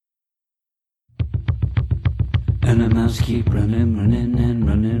And the mouse keep running, running, and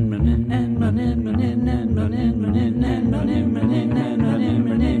running, running, and running, running, and running, running, and running, running, and running,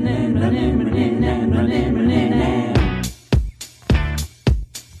 running, and running, running, and running, running, and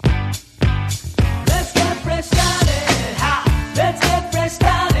let's get fresh started, ha! Let's get fresh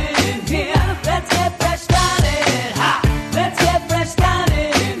started in here. Let's get fresh started, ha! Let's get fresh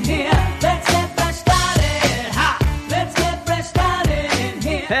started in here. Let's get fresh started, ha! Let's get fresh started in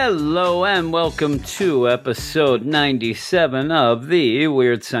here. Hello and welcome to episode 97 of the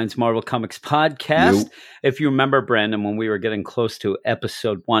Weird Science Marvel Comics podcast. Yep. If you remember, Brandon, when we were getting close to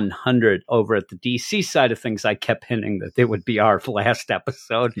episode 100 over at the DC side of things, I kept hinting that it would be our last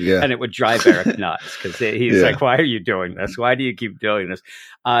episode, and it would drive Eric nuts because he's like, why are you doing this? Why do you keep doing this?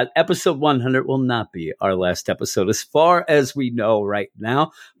 Episode 100 will not be our last episode as far as we know right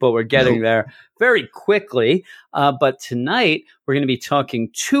now, but we're getting there very quickly. But tonight, we're going to be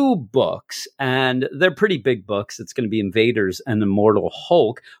talking two books, and they're pretty big books. It's going to be Invaders and Immortal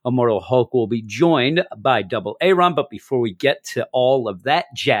Hulk. Immortal Hulk will be joined by Double Aaron. But before we get to all of that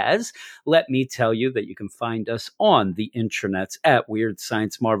jazz, let me tell you that you can find us on the intranets at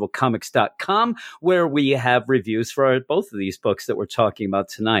WeirdScienceMarvelComics.com, where we have reviews for both of these books that we're talking about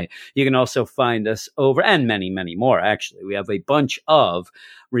tonight. You can also find us over, and many, many more, actually. We have a bunch of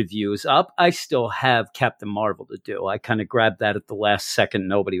reviews up. I still have Captain Marvel to do. I kind of grabbed that at the last second.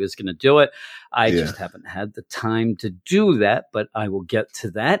 Nobody was going to do it. I just haven't had the time to do that, but I will get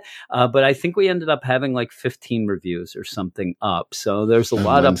to that. But I think we ended up having like 15 reviews or something up. So there's a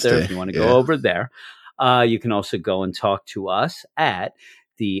lot Wednesday up there if you want to go over there. You can also go and talk to us at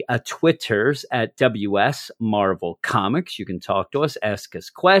the Twitters at WS Marvel Comics. You can talk to us, ask us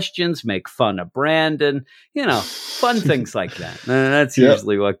questions, make fun of Brandon, fun things like that. That's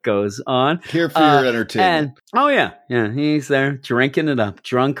usually what goes on. Here for your entertainment. He's there drinking it up.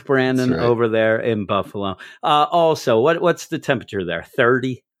 Drunk Brandon over there in Buffalo. Also, what's the temperature there?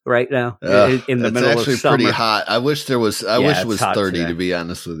 30? Right now in the middle of summer. It's actually pretty hot. I wish it was 30 today, to be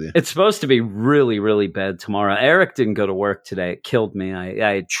honest with you. It's supposed to be really, really bad tomorrow. Eric didn't go to work today. It killed me.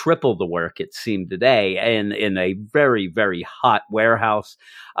 I had triple the work, it seemed, today in a very, very hot warehouse.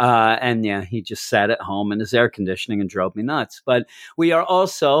 He just sat at home in his air conditioning and drove me nuts. But we are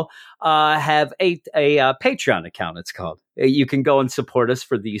also have a Patreon account, it's called. You can go and support us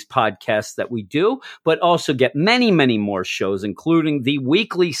for these podcasts that we do, but also get many, many more shows, including the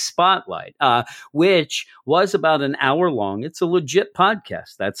weekly Spotlight, which was about an hour long. It's a legit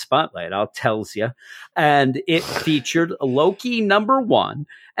podcast, that Spotlight, I'll tells you. And it featured Loki #1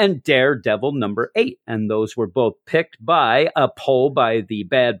 and Daredevil #8. And those were both picked by a poll by the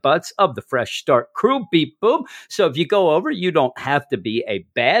Bad Butts of the Fresh Start crew. Beep, boom. So if you go over, you don't have to be a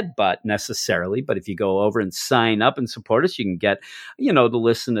bad butt necessarily, but if you go over and sign up and support us, you can get, to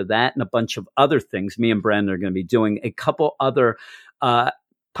listen to that and a bunch of other things. Me and Brandon are going to be doing a couple other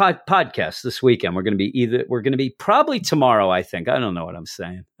podcasts this weekend. We're going to be probably tomorrow, I think. I don't know what I'm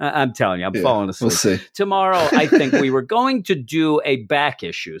saying. I'm telling you, I'm falling asleep. We'll see. Tomorrow, I think we were going to do a back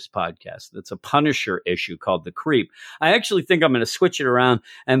issues podcast. That's a Punisher issue called The Creep. I actually think I'm going to switch it around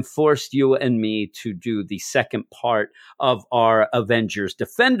and force you and me to do the second part of our Avengers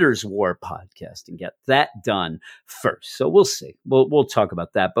Defenders War podcast and get that done first. So we'll see. We'll talk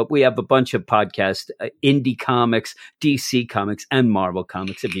about that. But we have a bunch of podcasts, Indie Comics, DC Comics, and Marvel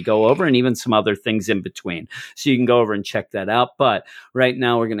Comics, if you go over, and even some other things in between. So you can go over and check that out. But right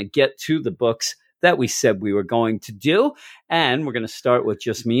now we're going to get to the books that we said we were going to do. And we're going to start with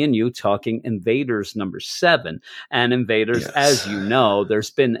just me and you talking Invaders #7. And Invaders, as you know, there's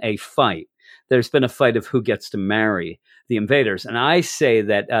been a fight. There's been a fight of who gets to marry the Invaders. And I say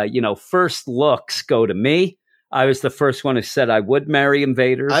that, first looks go to me. I was the first one who said I would marry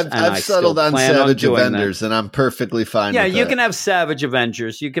Invaders. I've settled on Savage Avengers, and I'm perfectly fine with that. Yeah, you can have Savage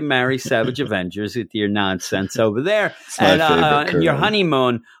Avengers. You can marry Savage Avengers with your nonsense over there. And your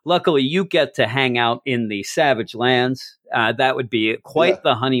honeymoon, luckily, you get to hang out in the Savage Lands. That would be quite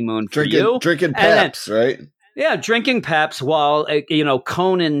the honeymoon for you. Drinking Paps, right? Yeah, drinking Paps while,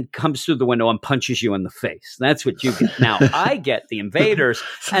 Conan comes through the window and punches you in the face. That's what you get. Now, I get the Invaders,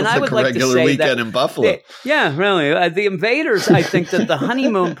 and I would like to say that... regular weekend in Buffalo. Really. The Invaders, I think that the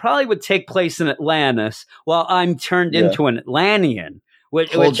honeymoon probably would take place in Atlantis while I'm turned into an Atlantean.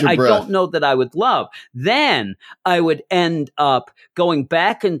 Which I don't know that I would love. Then I would end up going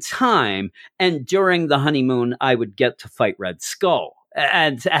back in time, and during the honeymoon, I would get to fight Red Skull.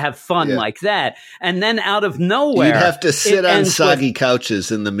 and to have fun like that. And then out of nowhere, you'd have to sit on soggy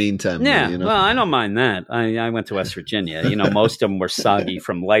couches in the meantime. Yeah, you know? Well, I don't mind that. I went to West Virginia. Most of them were soggy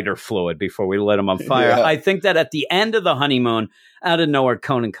from lighter fluid before we lit them on fire. Yeah. I think that at the end of the honeymoon, out of nowhere,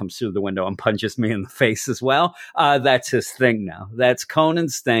 Conan comes through the window and punches me in the face as well. That's his thing now. That's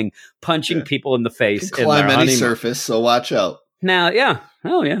Conan's thing, punching people in the face. He can climb any surface, so watch out. Now,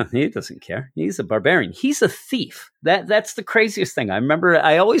 he doesn't care. He's a barbarian. He's a thief. That's the craziest thing. I remember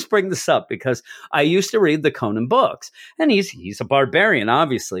I always bring this up because I used to read the Conan books, and he's a barbarian,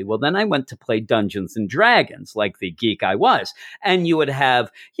 obviously. Well, then I went to play Dungeons and Dragons, like the geek I was, and you would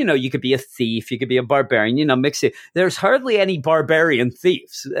have, you could be a thief, you could be a barbarian, mix it. There's hardly any barbarian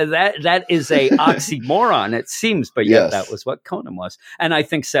thieves. That is a oxymoron, it seems, but yet that was what Conan was, and I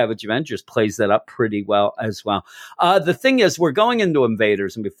think Savage Avengers plays that up pretty well as well. The thing is, we're going into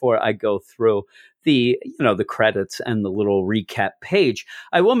Invaders, and before I go through the credits and the little recap page,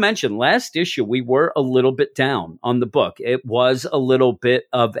 I will mention last issue we were a little bit down on the book. It was a little bit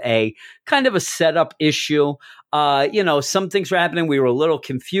of a kind of a setup issue. Some things were happening. We were a little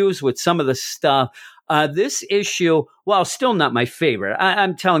confused with some of the stuff. This issue, while still not my favorite,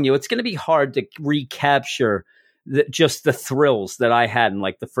 I'm telling you, it's going to be hard to recapture just the thrills that I had in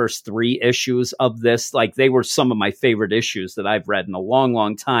like the first 3 issues of this. Like they were some of my favorite issues that I've read in a long,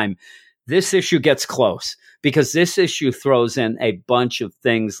 long time. This issue gets close because this issue throws in a bunch of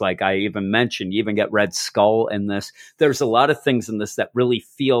things. Like I even mentioned, you even get Red Skull in this. There's a lot of things in this that really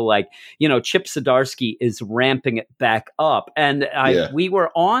feel like, Chip Zdarsky is ramping it back up. And we were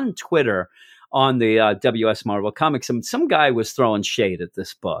on Twitter on the WS Marvel Comics, and some guy was throwing shade at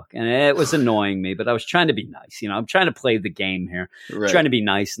this book, and it was annoying me, but I was trying to be nice. I'm trying to play the game here, trying to be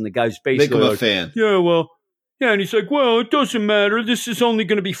nice. And the guy's basically make him a fan. Yeah, and he's like, well, it doesn't matter. This is only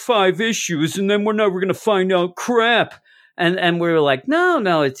going to be 5 issues, and then we're never going to find out crap. And we were like,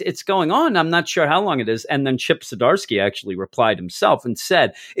 no, it's going on. I'm not sure how long it is. And then Chip Zdarsky actually replied himself and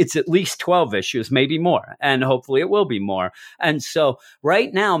said, it's at least 12 issues, maybe more. And hopefully it will be more. And so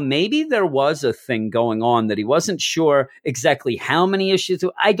right now, maybe there was a thing going on that he wasn't sure exactly how many issues.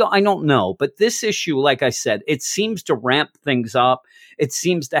 I don't know. But this issue, like I said, it seems to ramp things up. It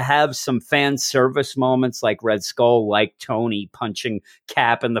seems to have some fan service moments like Red Skull, like Tony punching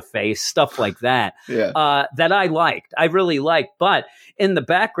Cap in the face, stuff like that, that I liked. I really liked. But in the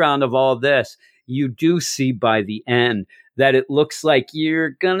background of all this, you do see by the end that it looks like you're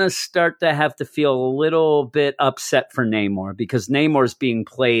going to start to have to feel a little bit upset for Namor, because Namor's being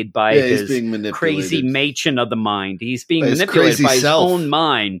played by his crazy Machen of the mind. He's being manipulated by his own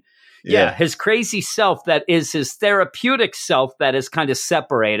mind. Yeah, his crazy self that is his therapeutic self that is kind of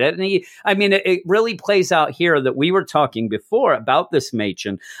separated. And it really plays out here that we were talking before about this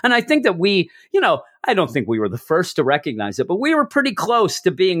Machen. And I think that I don't think we were the first to recognize it, but we were pretty close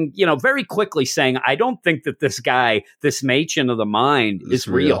to being, very quickly saying, I don't think that this guy, this Machen of the mind is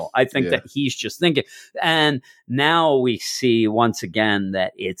real. I think that he's just thinking. And now we see once again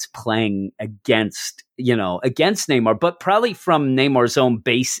that it's playing against Namor, but probably from Namor's own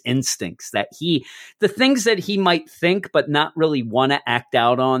base instincts, that the things that he might think, but not really want to act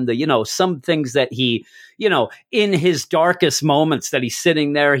out on, some things that he, in his darkest moments that he's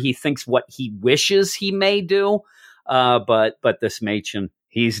sitting there, he thinks what he wishes he may do. But this Machen,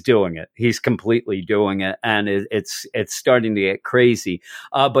 he's doing it. He's completely doing it. And it's starting to get crazy.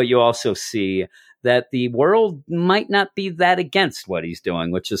 But you also see that the world might not be that against what he's doing,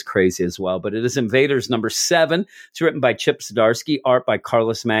 which is crazy as well. But it is Invaders number 7. It's written by Chip Zdarsky, art by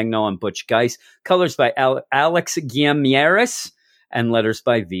Carlos Magno and Butch Guice, colors by Alex Guimarães, and letters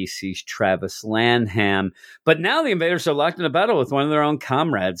by VC's Travis Lanham. But now the Invaders are locked in a battle with one of their own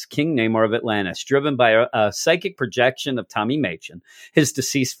comrades, King Namor of Atlantis, driven by a psychic projection of Tommy Machen, his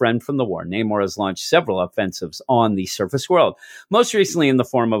deceased friend from the war. Namor has launched several offensives on the surface world, most recently in the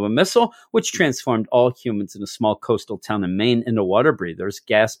form of a missile, which transformed all humans in a small coastal town in Maine into water breathers,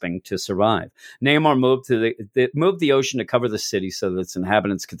 gasping to survive. Namor moved the ocean to cover the city so that its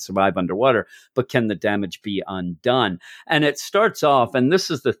inhabitants could survive underwater, but can the damage be undone? And it starts off, and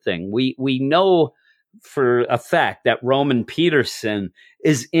this is the thing, we know for a fact that Roman Peterson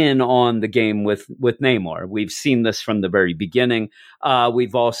is in on the game with Namor. We've seen this from the very beginning.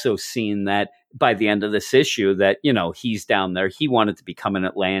 We've also seen that by the end of this issue that, he's down there. He wanted to become an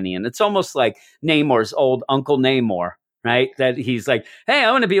Atlantean. It's almost like Namor's old Uncle Namor, right? That he's like, hey,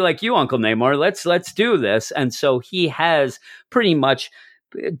 I want to be like you, Uncle Namor. Let's do this. And so he has pretty much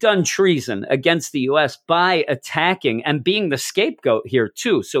done treason against the U.S. by attacking and being the scapegoat here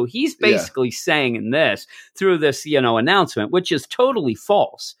too. So he's basically saying in this, through this, announcement, which is totally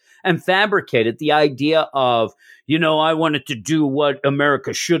false. and fabricated the idea of, I wanted to do what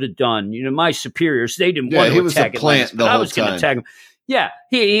America should have done. My superiors, they didn't want to attack Atlantis, but I was going to attack them. Yeah,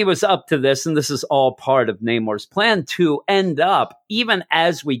 he was up to this, and this is all part of Namor's plan to end up, even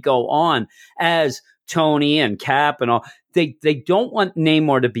as we go on, as Tony and Cap and all, they don't want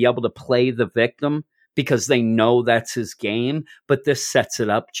Namor to be able to play the victim because they know that's his game, but this sets it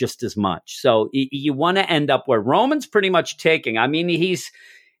up just as much. So you want to end up where Roman's pretty much taking. I mean,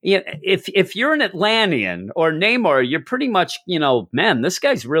 if you're an Atlantean or Namor, you're pretty much, man, this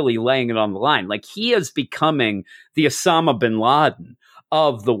guy's really laying it on the line. Like, he is becoming the Osama bin Laden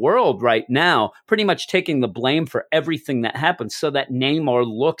of the world right now, pretty much taking the blame for everything that happens, so that Namor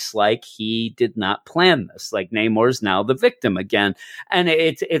looks like he did not plan this. Like, Namor's now the victim again. And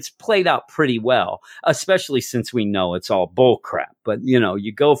it's played out pretty well, especially since we know it's all bullcrap. But,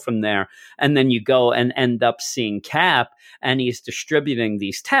 you go from there, and then you go and end up seeing Cap, and he's distributing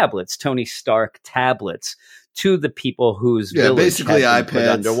these tablets, Tony Stark tablets, to the people whose village basically has been put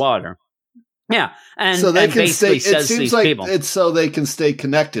iPads. Underwater. Yeah, and so they and can stay. basically It says seems these like people, it's so they can stay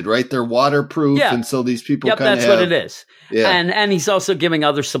connected, right? They're waterproof, Yeah. and so these people Yep, kind of that's what it is. Yeah. And he's also giving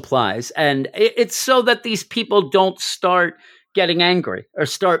other supplies. And it's so that these people don't start getting angry or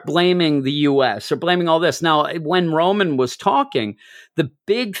start blaming the U.S. or blaming all this. Now, when Roman was talking, the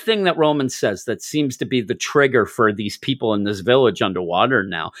big thing that Roman says that seems to be the trigger for these people in this village underwater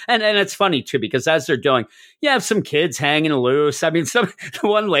now. And it's funny, too, because as they're doing, you have some kids hanging loose. I mean, the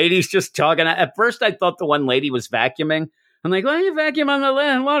one lady's just talking. At first, I thought the one lady was vacuuming. I'm like, why are you vacuuming on the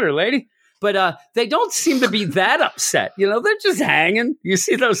land water, lady? But they don't seem to be that upset. They're just hanging. You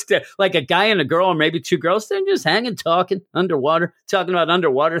see those, like a guy and a girl, or maybe two girls, they're just hanging, talking underwater, talking about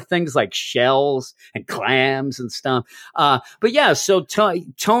underwater things like shells and clams and stuff. But yeah, so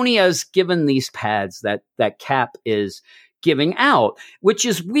Tony has given these pads that Cap is giving out, which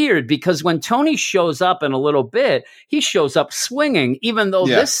is weird because when Tony shows up in a little bit, he shows up swinging, even though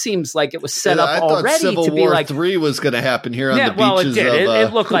this seems like it was set up already Civil to be War like 3 was going to happen here on the beaches. Well, it did. Of,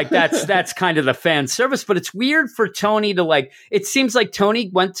 it looked like that's kind of the fan service, but it's weird for Tony to it seems like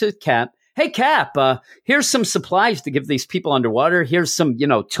Tony went to Cap. Hey, Cap, here's some supplies to give these people underwater. Here's some,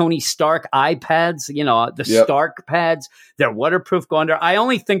 Tony Stark iPads, the Stark pads. They're waterproof, go under. I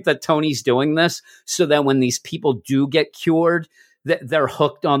only think that Tony's doing this so that when these people do get cured, they're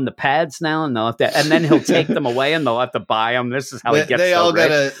hooked on the pads now, and they'll have to, and then he'll take them away, and they'll have to buy them. This is how he gets. They all got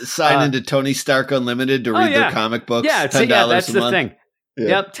to sign into Tony Stark Unlimited to read their comic books. Yeah, $10 that's a the month. thing. Yeah.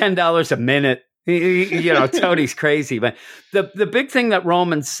 Yep, $10 a minute. Tony's crazy. But the big thing that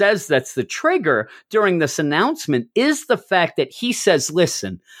Roman says that's the trigger during this announcement is the fact that he says,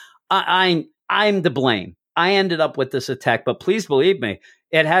 listen, I'm to blame. I ended up with this attack, but please believe me,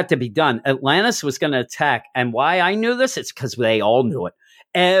 it had to be done. Atlantis was going to attack. And why I knew this? It's because they all knew it.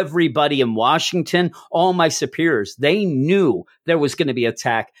 Everybody in Washington, all my superiors, they knew there was going to be an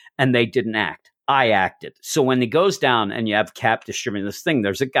attack, and they didn't act. I acted. So when it goes down and you have Cap distributing this thing,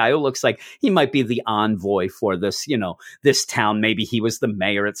 there's a guy who looks like he might be the envoy for this, this town. Maybe he was the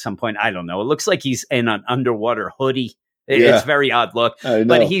mayor at some point. I don't know. It looks like he's in an underwater hoodie. It's a very odd look.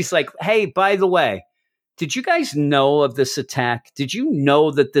 But he's like, hey, by the way, did you guys know of this attack? Did you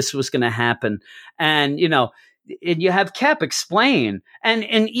know that this was going to happen? And, and you have Cap explain,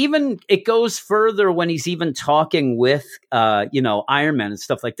 and even it goes further when he's even talking with, Iron Man and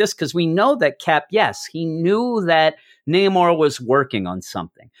stuff like this, because we know that Cap, yes, he knew that Namor was working on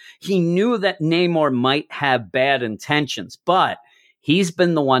something. He knew that Namor might have bad intentions, but he's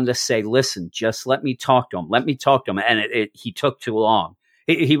been the one to say, listen, just let me talk to him. Let me talk to him. And he took too long.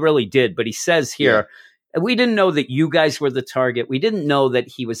 He really did. But he says here, we didn't know that you guys were the target. We didn't know that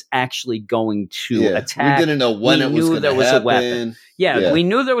he was actually going to attack. We didn't know when it was going to happen. A weapon. Yeah, we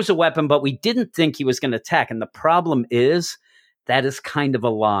knew there was a weapon, but we didn't think he was going to attack. And the problem is that is kind of a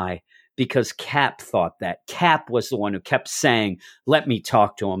lie, because Cap thought that. Cap was the one who kept saying, let me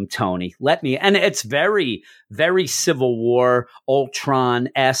talk to him, Tony. Let me. And it's very, very Civil War,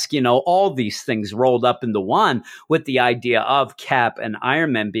 Ultron-esque, all these things rolled up into one, with the idea of Cap and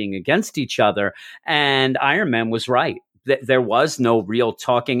Iron Man being against each other. And Iron Man was right. There was no real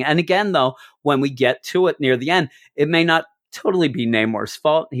talking. And again, though, when we get to it near the end, it may not totally be Namor's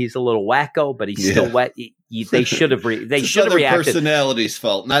fault. He's a little wacko, but he's still wet. They should have reacted. Personality's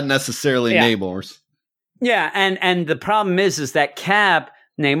fault, not necessarily Namor's. Yeah, and the problem is that Cap,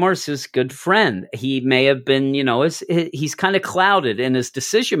 Namor's his good friend. He may have been, he's kind of clouded in his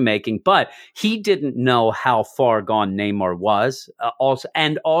decision making, but he didn't know how far gone Namor was.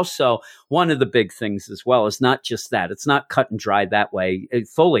 Also, one of the big things as well is not just that; it's not cut and dry that way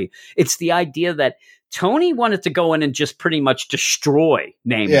fully. It's the idea that Tony wanted to go in and just pretty much destroy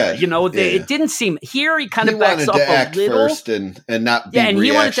Namor. Yeah, it didn't seem here. He kind of backs wanted up to act a little first and not be and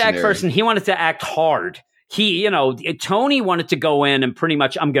he wanted to act reactionary. first, and he wanted to act hard. Tony wanted to go in and pretty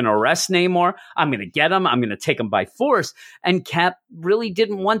much, I'm going to arrest Namor. I'm going to get him. I'm going to take him by force. And Cap really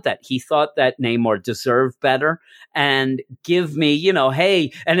didn't want that. He thought that Namor deserved better and give me,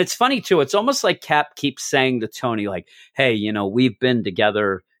 hey, and it's funny too. It's almost like Cap keeps saying to Tony, like, hey, we've been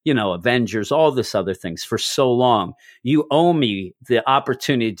together, Avengers, all this other things for so long. You owe me the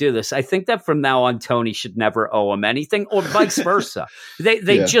opportunity to do this. I think that from now on, Tony should never owe him anything, or vice versa.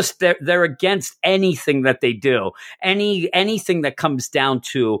 They're against anything that they do. Anything that comes down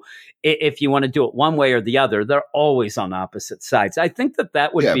to, if you want to do it one way or the other, they're always on opposite sides. I think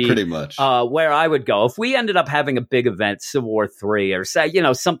that would be pretty much where I would go. If we ended up having a big event, Civil War 3 or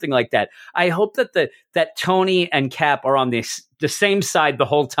something like that, I hope that Tony and Cap are on the same side the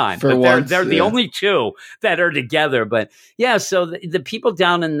whole time. They're the only two that are together. But yeah, so the people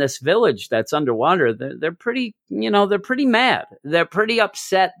down in this village that's underwater, they're pretty, they're pretty mad. They're pretty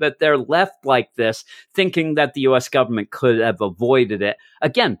upset that they're left like this, thinking that the U.S. government could have avoided it.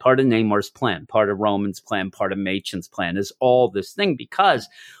 Again, part of Namor's plan, part of Roman's plan, part of Machen's plan is all this thing, because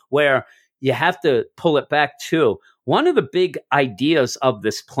where you have to pull it back to one of the big ideas of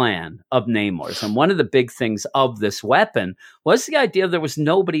this plan of Namor's, and one of the big things of this weapon, was the idea there was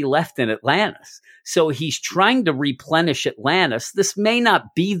nobody left in Atlantis. So he's trying to replenish Atlantis. This may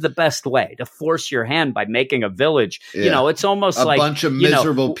not be the best way to force your hand by making a village. Yeah. It's almost a like bunch of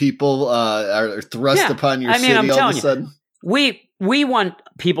miserable people are thrust upon your city all of a sudden. We want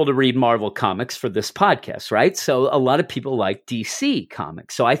people to read Marvel comics for this podcast, right? So a lot of people like DC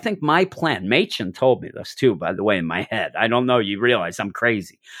comics. So I think my plan, Machen told me this too, by the way, in my head. I don't know, you realize I'm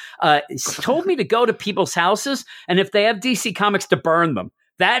crazy. Told me to go to people's houses, and if they have DC comics, to burn them.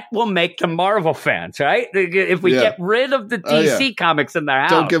 That will make them Marvel fans, right? If we get rid of the DC comics in their house.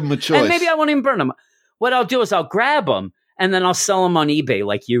 Don't give them a choice. And maybe I won't even burn them. What I'll do is I'll grab them, and then I'll sell them on eBay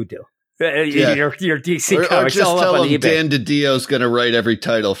like you do. Your DC comics. Or just tell them Dan DiDio's going to write every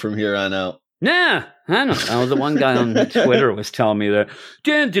title from here on out. Yeah, I don't know. The one guy on Twitter was telling me that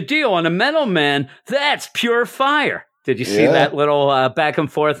Dan DiDio on a Metal Man, that's pure fire. Did you see that little back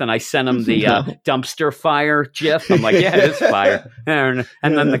and forth? And I sent him the dumpster fire GIF. I'm like, yeah, it's fire. And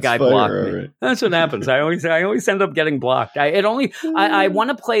then the guy blocked me. Right. That's what happens. I always end up getting blocked. I want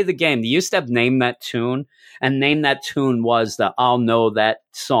to play the game. They used to have Name That Tune. And Name That Tune was I'll know that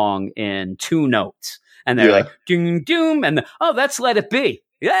song in 2 notes. And they're like, ding, doom. And that's Let It Be.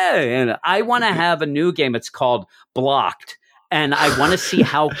 Yeah. And I want to have a new game. It's called Blocked. And I want to see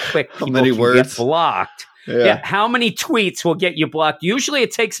how quick people can get blocked. Yeah. How many tweets will get you blocked? Usually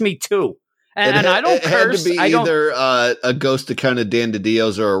it takes me 2. And I don't curse. It had to be either a ghost account of Dan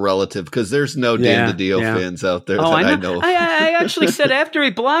DiDio's or a relative, because there's no Dan DiDio fans out there that I know. I actually said after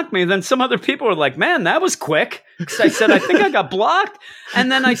he blocked me, then some other people were like, man, that was quick. Because I said, I think I got blocked.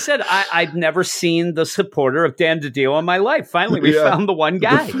 And then I said, I've never seen the supporter of Dan DiDio in my life. Finally, we found the one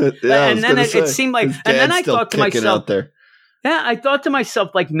guy. And then it seemed like, and then I thought to myself, I thought to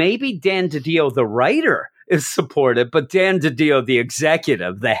myself, like, maybe Dan DiDio, the writer, is supported, but Dan DiDio, the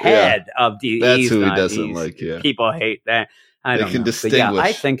executive, the head of the, that's who he doesn't like. Yeah, people hate that. I don't know. Distinguish. But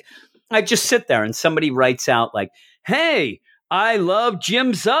I think I just sit there and somebody writes out like, "Hey, I love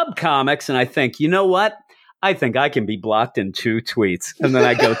Jim Zub comics," and I think, you know what? I think I can be blocked in 2 tweets, and then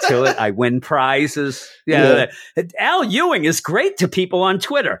I go to it. I win prizes. Al Ewing is great to people on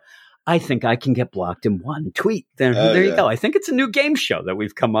Twitter. I think I can get blocked in 1 tweet. There you go. I think it's a new game show that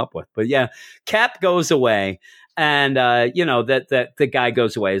we've come up with. But yeah, Cap goes away, and that the guy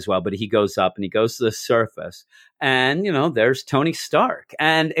goes away as well. But he goes up and he goes to the surface, and there's Tony Stark.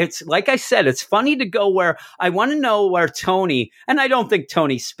 And it's like I said, it's funny to go where I want to know where Tony, and I don't think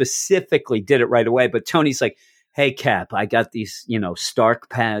Tony specifically did it right away, but Tony's like, "Hey Cap, I got these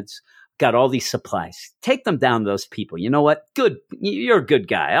Stark pads. Got all these supplies. Take them down to those people. You know what? Good. You're a good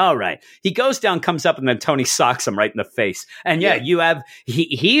guy. All right." He goes down, comes up, and then Tony socks him right in the face. And you have,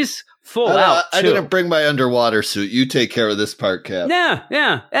 he's full out. I didn't bring my underwater suit. You take care of this part, Cap.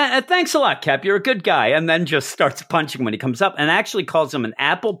 Yeah. Thanks a lot, Cap. You're a good guy. And then just starts punching when he comes up, and actually calls him an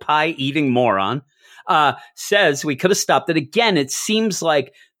apple pie eating moron. Says we could have stopped it. Again, it seems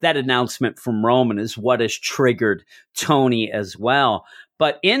like that announcement from Roman is what has triggered Tony as well.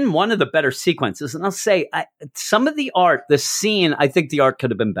 But in one of the better sequences, and I'll say some of the art, the scene, I think the art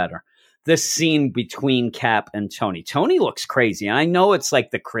could have been better. This scene between Cap and Tony. Tony looks crazy. I know it's like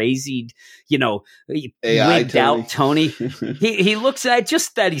the crazy, wigged out Tony. He looks at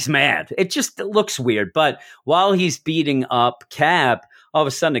just that he's mad. It just looks weird. But while he's beating up Cap, all of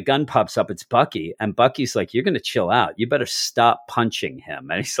a sudden a gun pops up. It's Bucky. And Bucky's like, you're going to chill out. You better stop punching him.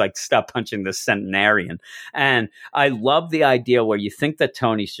 And he's like, stop punching the centenarian. And I love the idea where you think that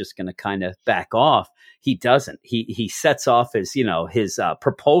Tony's just going to kind of back off. He doesn't. He sets off his, his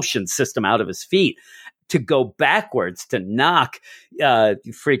propulsion system out of his feet to go backwards to knock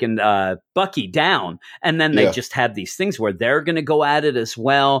Bucky down. And then they just have these things where they're going to go at it as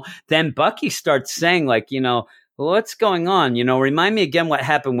well. Then Bucky starts saying like, what's going on? Remind me again what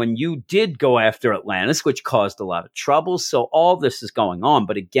happened when you did go after Atlantis, which caused a lot of trouble. So all this is going on.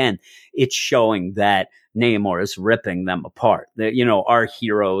 But again, it's showing that Namor is ripping them apart. Our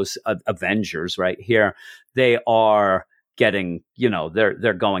heroes, Avengers right here, they are getting,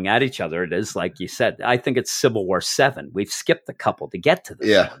 they're going at each other. It is like you said, I think it's Civil War 7. We've skipped a couple to get to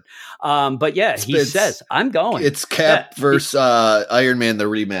this one. But he says, I'm going. It's Cap versus Iron Man, the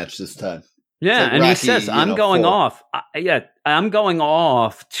rematch this time. Yeah, and Rocky, he says, I'm going off. I'm going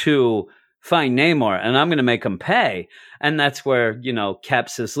off to find Namor, and I'm going to make him pay. And that's where, Cap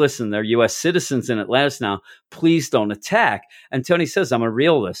says, listen, they're U.S. citizens in Atlantis now. Please don't attack. And Tony says, I'm a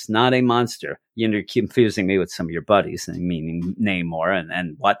realist, not a monster. You're confusing me with some of your buddies, meaning Namor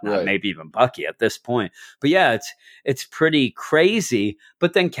and whatnot, maybe even Bucky at this point. But yeah, it's pretty crazy.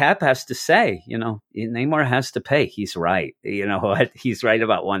 But then Cap has to say, Namor has to pay. He's right. He's right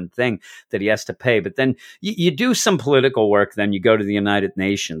about one thing, that he has to pay. But then you do some political work. Then you go to the United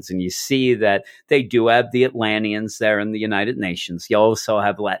Nations and you see that they do have the Atlanteans there in the United Nations. You also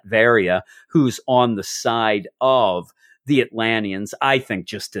have Latveria, who's on the side of the Atlanteans, I think,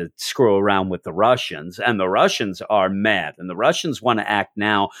 just to screw around with the Russians. And the Russians are mad, and the Russians want to act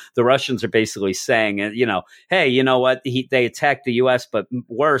now. The Russians are basically saying, hey, you know what? They attacked the U.S., but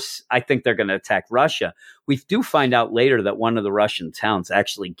worse, I think they're going to attack Russia. We do find out later that one of the Russian towns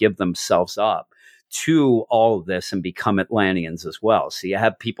actually give themselves up to all of this and become Atlanteans as well. So you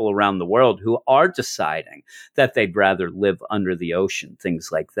have people around the world who are deciding that they'd rather live under the ocean, things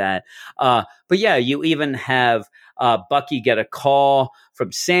like that. But yeah, you even have Bucky get a call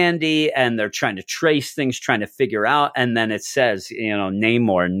from Sandy, and they're trying to trace things, trying to figure out. And then it says,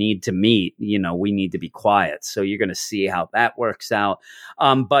 Namor need to meet, we need to be quiet. So you're going to see how that works out.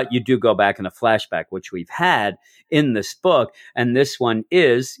 But you do go back in a flashback, which we've had in this book. And this one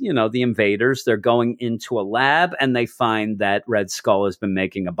is, the invaders, they're going into a lab and they find that Red Skull has been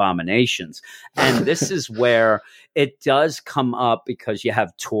making abominations. And this is where it does come up, because you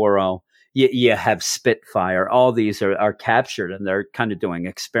have Toro, you have Spitfire. All these are captured, and they're kind of doing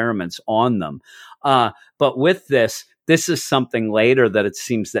experiments on them. But with this is something later that it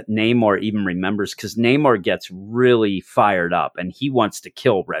seems that Namor even remembers, because Namor gets really fired up and he wants to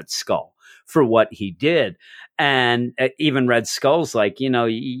kill Red Skull for what he did. And even Red Skull's like,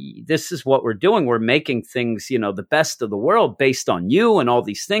 this is what we're doing. We're making things, the best of the world based on you and all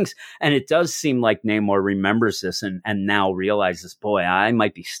these things. And it does seem like Namor remembers this and now realizes, boy, I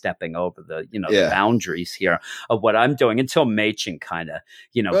might be stepping over the, the boundaries here of what I'm doing, until Machen kind of,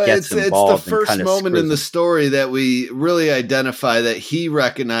 gets involved. It's the first moment in the story that we really identify that he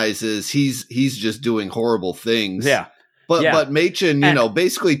recognizes he's just doing horrible things. Yeah. But Machen,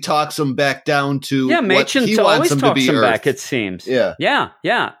 basically talks him back down to Machen what he wants always him talks to be. Him Earth. back, it seems.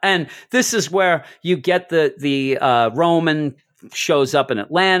 Yeah. And this is where you get the Roman shows up in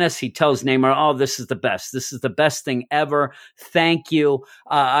Atlantis. He tells Namor, "Oh, this is the best. This is the best thing ever. Thank you.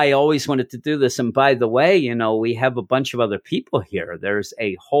 I always wanted to do this. And by the way, we have a bunch of other people here. There's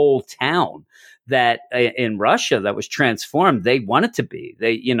a whole town that in Russia that was transformed. They want it to be.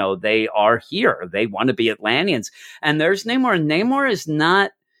 They are here. They want to be Atlanteans. And there's Namor. And Namor is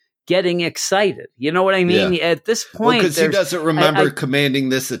not getting excited. You know what I mean? Yeah. At this point, because he doesn't remember commanding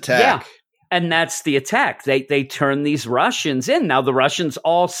this attack. Yeah. And that's the attack. They turn these Russians in. Now, the Russians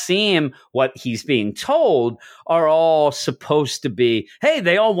all seem, what he's being told, are all supposed to be, hey,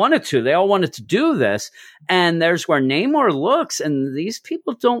 they all wanted to do this. And there's where Namor looks, and these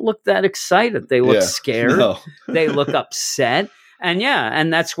people don't look that excited. They look scared. No. They look upset.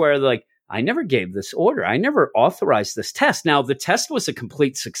 And that's where, like, I never gave this order. I never authorized this test. Now, the test was a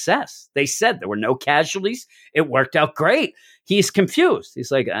complete success. They said there were no casualties. It worked out great. He's confused.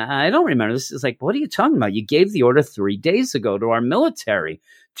 He's like, I don't remember this. It's like, what are you talking about? You gave the order 3 days ago to our military.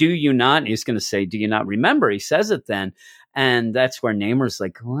 Do you not? And he's going to say, do you not remember? He says it then. And that's where Namor's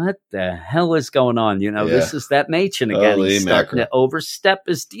like, what the hell is going on? This is that Machen again. Holy He's starting to overstep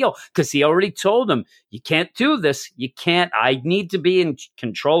his deal, because he already told him, you can't do this. You can't. I need to be in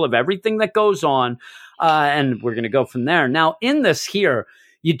control of everything that goes on. And we're going to go from there. Now, in this here,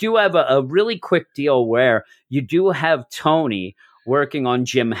 you do have a really quick deal where you do have Tony working on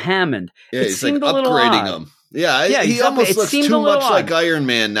Jim Hammond. Yeah, he's like upgrading him. He almost looks too much like Iron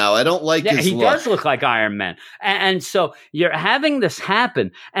Man now. I don't like his look. He does look like Iron Man. And so you're having this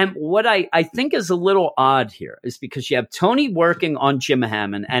happen. And what I think is a little odd here is because you have Tony working on Jim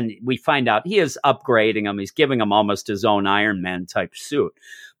Hammond, and we find out he is upgrading him. He's giving him almost his own Iron Man type suit.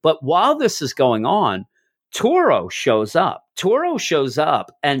 But while this is going on, Toro shows up.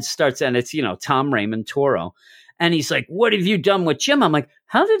 And starts, and it's, Tom Raymond Toro. And he's like, what have you done with Jim? I'm like,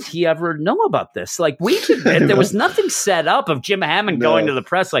 how did he ever know about this? Like, there was nothing set up of Jim Hammond going to the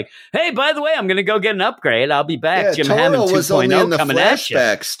press like, hey, by the way, I'm going to go get an upgrade. I'll be back. Yeah, Jim Toro Hammond 2.0 was only in the coming at you.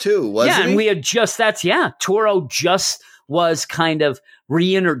 flashbacks too, wasn't he? And we had Toro just was kind of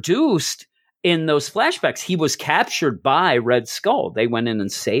reintroduced in those flashbacks. He was captured by Red Skull. They went in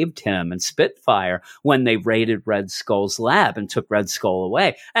and saved him and Spitfire when they raided Red Skull's lab and took Red Skull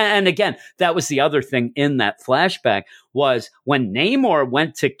away. And again, that was the other thing in that flashback was when Namor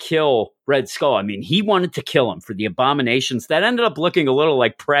went to kill Red Skull. I mean, he wanted to kill him for the abominations that ended up looking a little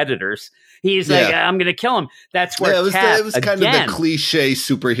like predators. He's like, I'm going to kill him. That's where it was kind of the cliche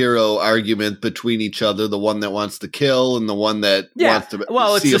superhero argument between each other, the one that wants to kill and the one that wants to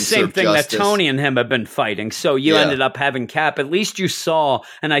Well, it's see the him same serve thing justice. that Tony and him have been fighting. So you ended up having Cap. At least you saw,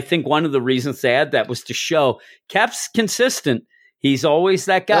 and I think one of the reasons they had that was to show Cap's consistent. He's always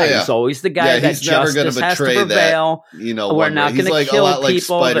that guy. He's always the guy that justice has to prevail. That, we're not going to like kill a lot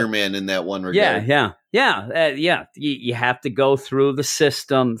people. like Spider-Man in that one regard. You have to go through the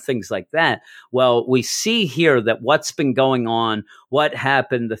system, things like that. Well, we see here that what's been going on, what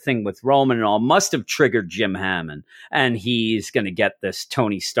happened, the thing with Roman and all must have triggered Jim Hammond. And he's going to get this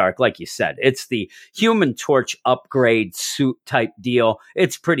Tony Stark. Like you said, it's the Human Torch upgrade suit type deal.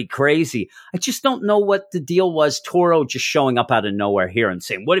 It's pretty crazy. I just don't know what the deal was. Toro just showing up out of nowhere here and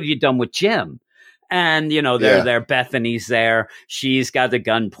saying, what have you done with Jim? And, they're there. Bethany's there. She's got the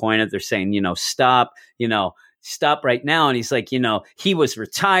gun pointed. They're saying, stop right now. And he's like, he was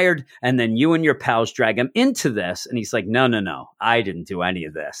retired. And then you and your pals drag him into this. And he's like, no. I didn't do any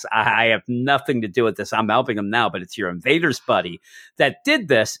of this. I have nothing to do with this. I'm helping him now, but it's your invaders buddy that did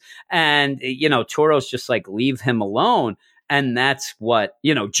this. And, Toro's just like, leave him alone. And that's what,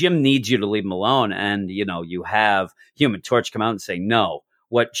 Jim needs you to leave him alone. And, you have Human Torch come out and say, no.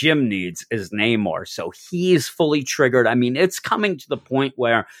 What Jim needs is Namor. So he's fully triggered. I mean, it's coming to the point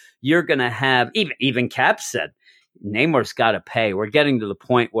where you're going to have, even Cap said, Namor's got to pay. We're getting to the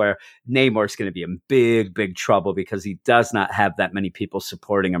point where Namor's going to be in big, big trouble because he does not have that many people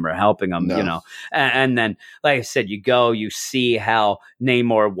supporting him or helping him, And then, like I said, you see how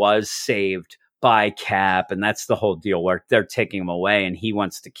Namor was saved by Cap. And that's the whole deal where they're taking him away and he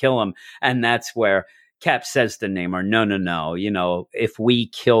wants to kill him. And that's where Cap says to Namor, no, if we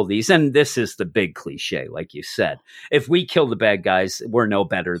kill these, and this is the big cliche, like you said, if we kill the bad guys, we're no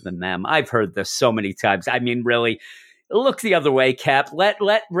better than them. I've heard this so many times. I mean, really, look the other way, Cap. Let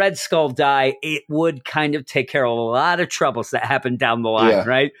Red Skull die. It would kind of take care of a lot of troubles that happen down the line,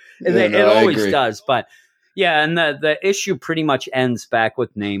 right? It always does. But and the issue pretty much ends back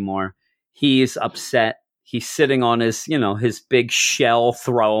with Namor. He's upset. He's sitting on his, his big shell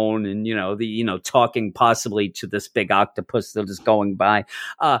throne and, talking possibly to this big octopus that is going by.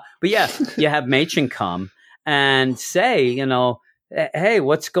 But you have Machen come and say, hey,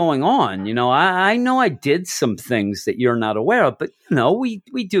 what's going on? I know I did some things that you're not aware of, but, we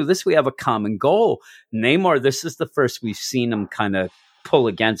do this. We have a common goal. Namor, this is the first we've seen him kind of pull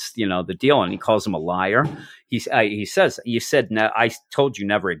against, the deal. And he calls him a liar. He says, you said, I told you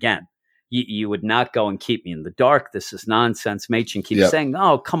never again. You would not go and keep me in the dark. This is nonsense. Machen keeps saying,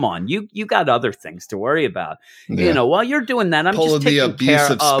 oh, come on. You got other things to worry about. While you're doing that, I'm just taking the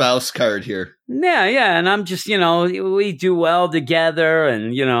abusive spouse card here. Yeah. And I'm just, we do well together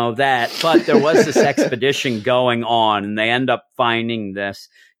and, that. But there was this expedition going on and they end up finding this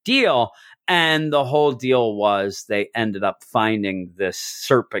deal. And the whole deal was they ended up finding this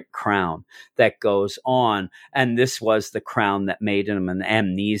serpent crown that goes on. And this was the crown that made him an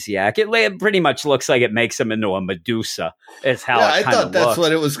amnesiac. It pretty much looks like it makes him into a Medusa. Is how it kind of looks. I thought that's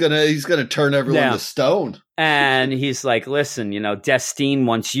what it was going to, he's going to turn everyone to stone. And he's like, listen, Destine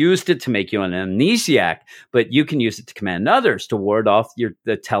once used it to make you an amnesiac, but you can use it to command others to ward off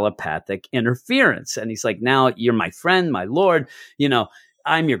the telepathic interference. And he's like, now you're my friend, my lord,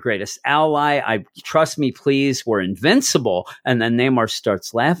 I'm your greatest ally. Trust me, please. We're invincible. And then Namor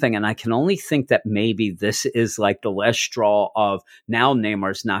starts laughing. And I can only think that maybe this is like the last straw of now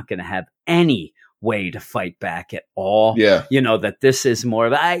Namor's not going to have any way to fight back at all. Yeah. That this is more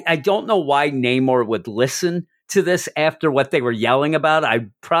of, I don't know why Namor would listen to this after what they were yelling about. I'd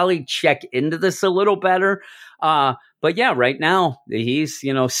probably check into this a little better. But But yeah, right now he's,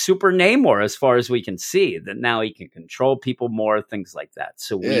 super Namor as far as we can see. That now he can control people more, things like that.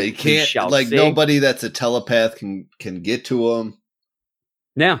 So he can't see. Nobody that's a telepath can get to him.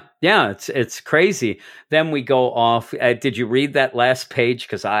 Yeah, it's crazy. Then we go off. Did you read that last page?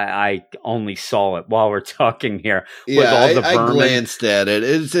 Because I only saw it while we're talking here. Yeah, with all I glanced at it.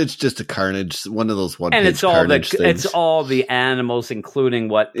 It's just a Carnage, one of those one. And it's all the animals, including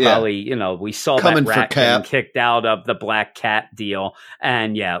what probably we saw coming that rat getting kicked out of the Black Cat deal,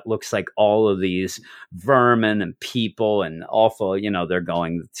 and it looks like all of these vermin and people and awful. They're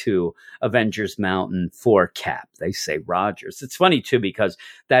going to Avengers Mountain for Cap. They say Rogers. It's funny too because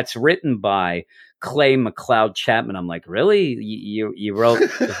that's written by Clay McLeod Chapman. I'm like, really? You wrote you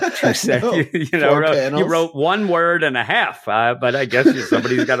wrote one word and a half, but I guess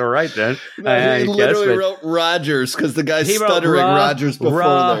somebody's got to write that. He literally wrote Rogers because the guy's stuttering Rogers before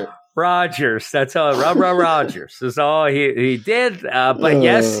there. Rogers. That's all. Rogers is all he did. But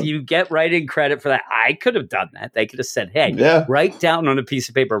yes, you get writing credit for that. I could have done that. They could have said, hey, write down on a piece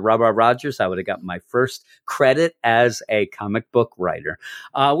of paper, Rogers. I would have got my first credit as a comic book writer,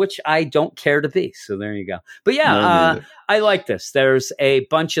 which I don't care to be. So there you go. But I like this. There's a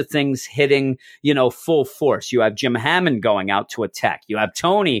bunch of things hitting, full force. You have Jim Hammond going out to attack. You have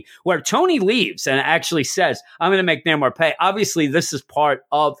Tony, where Tony leaves and actually says, I'm going to make Namor pay. Obviously, this is part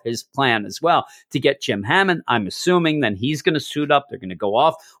of his plan as well to get Jim Hammond. I'm assuming then he's going to suit up. They're going to go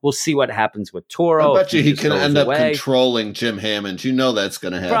off. We'll see what happens with Toro. I bet you he can end up controlling Jim Hammond. That's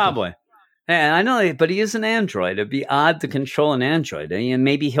going to happen. Probably. Yeah, I know, but he is an android. It'd be odd to control an android. And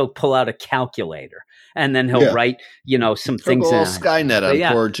maybe he'll pull out a calculator and then he'll write, some things in. Skynet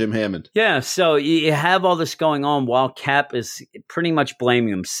on poor Jim Hammond. Yeah, so you have all this going on while Cap is pretty much blaming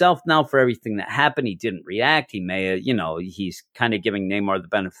himself now for everything that happened. He didn't react. He may, he's kind of giving Namor the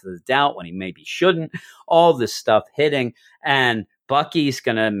benefit of the doubt when he maybe shouldn't. All this stuff hitting, and Bucky's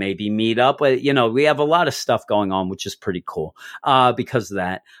going to maybe meet up with, we have a lot of stuff going on, which is pretty cool because of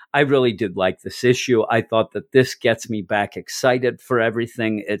that. I really did like this issue. I thought that this gets me back excited for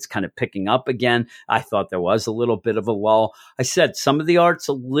everything. It's kind of picking up again. I thought there was a little bit of a lull. I said some of the art's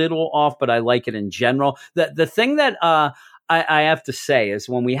a little off, but I like it in general. The thing that I have to say is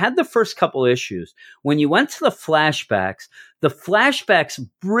when we had the first couple issues, when you went to the flashbacks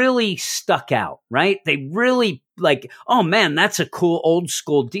really stuck out, right? They really oh man, that's a cool old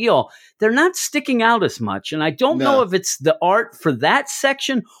school deal. They're not sticking out as much. And I don't know if it's the art for that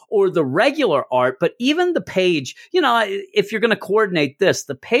section or the regular art, but even the page, if you're going to coordinate this,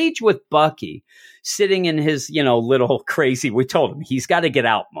 the page with Bucky sitting in his, little crazy, we told him he's got to get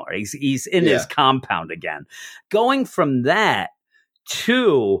out more. He's in his compound again. Going from that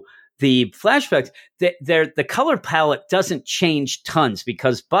to the flashbacks, the color palette doesn't change tons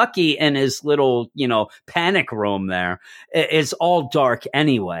because Bucky in his little, panic room there is all dark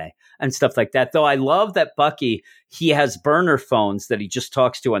anyway and stuff like that. Though I love that Bucky, he has burner phones that he just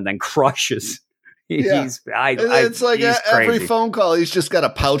talks to and then crushes. It's like every phone call, he's just got a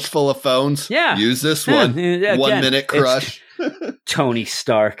pouch full of phones. Yeah. Use this one. 1 minute crush. Tony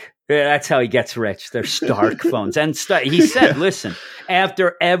Stark. That's how he gets rich. They're Stark phones. And he said, listen,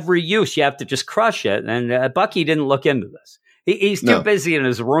 after every use, you have to just crush it. And Bucky didn't look into this. He's too busy in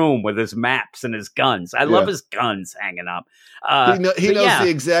his room with his maps and his guns. I love his guns hanging up. He knows the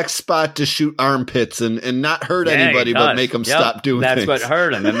exact spot to shoot armpits and not hurt anybody, but make them stop doing things. That's what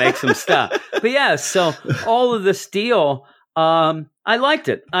hurt him. It makes him stop. But so all of this deal, I liked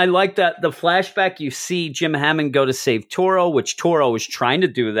it. I liked that the flashback, you see Jim Hammond go to save Toro, which Toro is trying to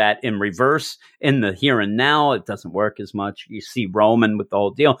do that in reverse in the here and now. It doesn't work as much. You see Roman with the whole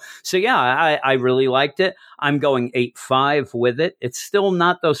deal. So I really liked it. I'm going 8.5 with it. It's still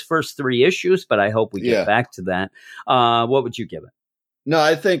not those first 3 issues, but I hope we get back to that. What would you give it? No,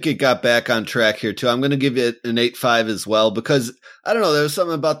 I think it got back on track here too. I'm going to give it an 8.5 as well because I don't know. There was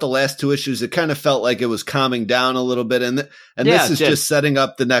something about the last 2 issues. It kind of felt like it was calming down a little bit, and this is just setting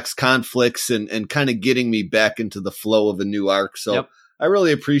up the next conflicts and kind of getting me back into the flow of a new arc. So I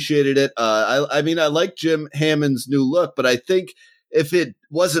really appreciated it. I mean, I like Jim Hammond's new look, but I think if it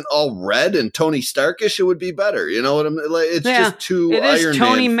wasn't all red and Tony Starkish, it would be better. You know what I'm like? It's just too Iron Man. It is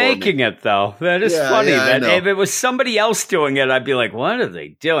Tony making it, though. That is funny. That if it was somebody else doing it, I'd be like, what are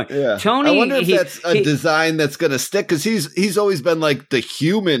they doing? Yeah. Tony, I wonder if that's a design that's going to stick because he's always been like the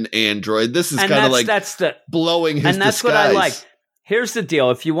human android. This is kind of like that's the blowing his and that's disguise. What I like. Here's the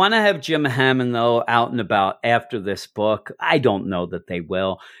deal. If you want to have Jim Hammond, though, out and about after this book, I don't know that they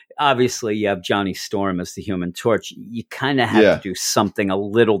will. Obviously, you have Johnny Storm as the Human Torch. You kind of have to do something a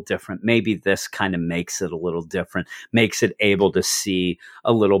little different. Maybe this kind of makes it a little different, makes it able to see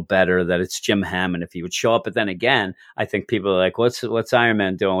a little better that it's Jim Hammond if he would show up. But then again, I think people are like, what's Iron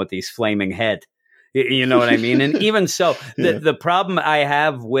Man doing with these flaming head? You know what I mean? And even so, the problem I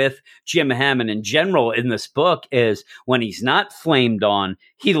have with Jim Hammond in general in this book is when he's not flamed on,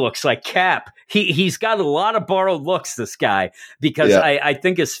 he looks like Cap. He's got a lot of borrowed looks, this guy, because I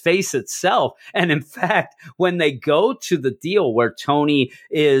think his face itself. And in fact, when they go to the deal where Tony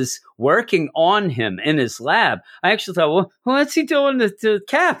is working on him in his lab, I actually thought, well, what's he doing to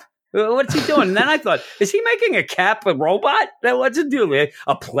Cap? What's he doing? And then I thought, is he making a Cap a robot? What's it doing?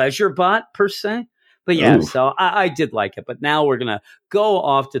 A pleasure bot, per se? But yeah, so I did like it. But now we're going to go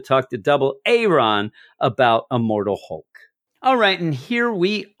off to talk to Double A-Ron about Immortal Hulk. All right, and here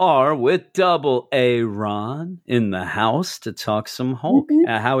we are with Double A-Ron in the house to talk some Hulk.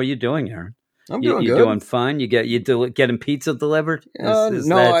 How are you doing, Aaron? I'm doing good. You doing fine? You getting pizza delivered?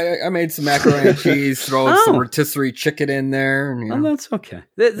 I made some macaroni and cheese, throw some rotisserie chicken in there. And, Oh, that's okay.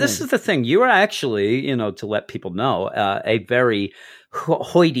 This is the thing. You are actually, to let people know, a very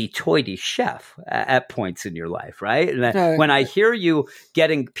hoity-toity chef at points in your life, right? And when I hear you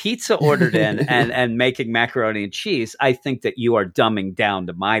getting pizza ordered in and making macaroni and cheese, I think that you are dumbing down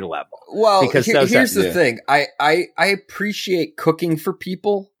to my level. Well, because here's the thing. I appreciate cooking for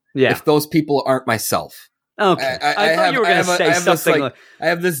people if those people aren't myself. Okay. I thought you were going to say something I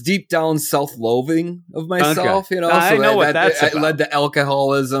have this deep down self-loathing of myself, Okay. I know what that's about. It led to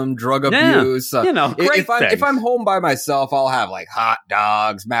alcoholism, drug abuse. If I'm home by myself, I'll have like hot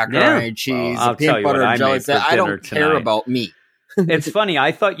dogs, macaroni and cheese, peanut butter and jelly. I don't care about me. It's funny.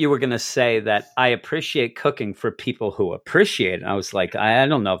 I thought you were going to say that I appreciate cooking for people who appreciate it. And I was like, I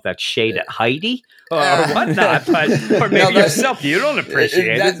don't know if that's shade at Heidi or whatnot, or maybe yourself. You don't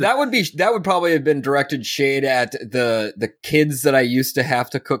appreciate it. That would probably have been directed shade at the kids that I used to have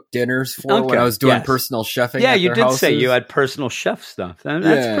to cook dinners for when I was doing personal chefing. Yeah, you did say you had personal chef stuff. And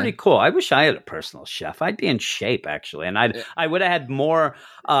that's pretty cool. I wish I had a personal chef. I'd be in shape actually, and I would have had more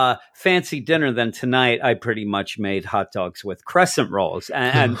fancy dinner than tonight. I pretty much made hot dogs with crescent rolls,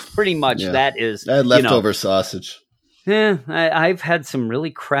 and pretty much that is. I had leftover sausage. Yeah, I've had some really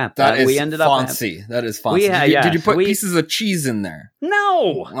crap. That is fancy. That is fancy. Did you put pieces of cheese in there?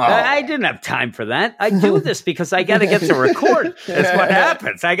 No, I didn't have time for that. I do this because I got to get to record. That's what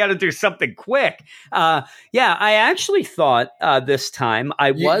happens. I got to do something quick. I actually thought this time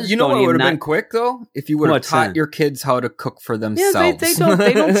I was. You know what would have been quick though? If you would have taught your kids how to cook for themselves. Yeah,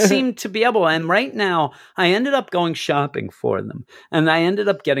 they don't seem to be able. And right now, I ended up going shopping for them, and I ended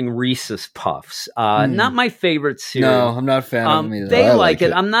up getting Reese's Puffs. Not my favorite cereal. No, I'm not a fan of them either. They like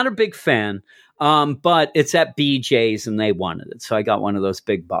it. I'm not a big fan. But it's at BJ's and they wanted it. So I got one of those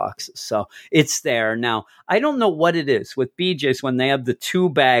big boxes. So it's there. Now, I don't know what it is with BJ's when they have the 2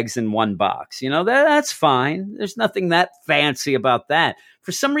 bags in one box. That's fine. There's nothing that fancy about that.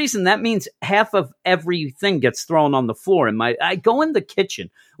 For some reason, that means half of everything gets thrown on the floor. I go in the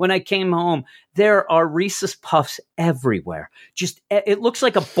kitchen. When I came home, there are Reese's Puffs everywhere. Just, it looks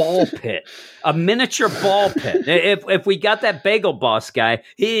like a ball pit, a miniature ball pit. If we got that bagel boss guy,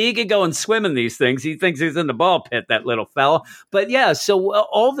 he could go and swim in these things. He thinks he's in the ball pit, that little fella. But yeah, so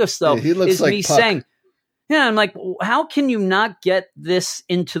all this stuff is like me Puck. Saying, I'm like, how can you not get this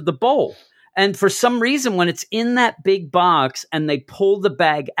into the bowl? And for some reason, when it's in that big box and they pull the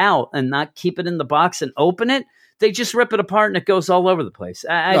bag out and not keep it in the box and open it, they just rip it apart and it goes all over the place.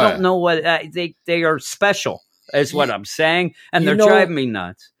 I don't know what they are special, is what I'm saying, and they're driving me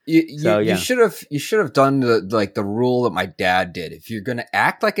nuts. You should have done the rule that my dad did. If you're going to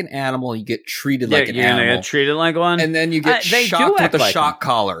act like an animal, you get treated like an animal. You're treated like one, and then you get shocked with a shock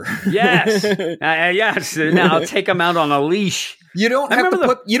collar. Yes, yes. Now I'll take them out on a leash. You don't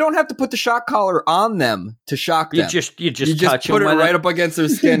have to put the shock collar on them to shock them. You just put it right up against their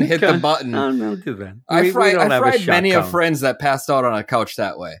skin, hit the button. Don't do that. I fried many of friends that passed out on a couch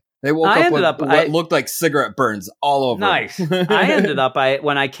that way. They woke up with what looked like cigarette burns all over. Nice. I ended up,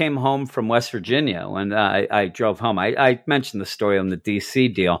 when I came home from West Virginia, when I drove home, I mentioned the story on the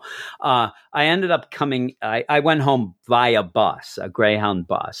DC deal. I ended up I went home via bus, a Greyhound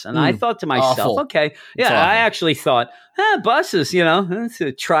bus. And I thought to myself, okay, I actually thought, buses,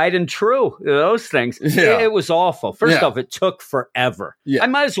 it's tried and true, those things. Yeah. It was awful. First off, it took forever. Yeah. I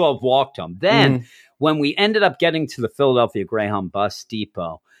might as well have walked home. Then when we ended up getting to the Philadelphia Greyhound bus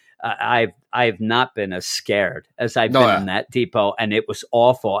depot, I've not been as scared as I've been in that depot, and it was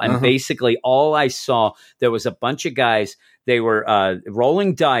awful. And basically all I saw, there was a bunch of guys they were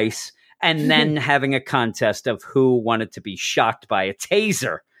rolling dice and then having a contest of who wanted to be shocked by a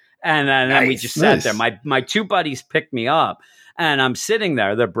taser. And then we just sat there. My two buddies picked me up, and I'm sitting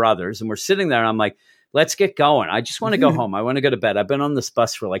there. They're brothers, and we're sitting there. And I'm like, let's get going. I just want to go home. I want to go to bed. I've been on this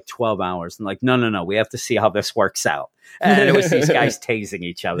bus for like 12 hours. And like, no. We have to see how this works out. And it was these guys tasing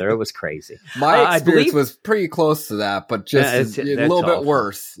each other. It was crazy. My experience was pretty close to that, but just a little bit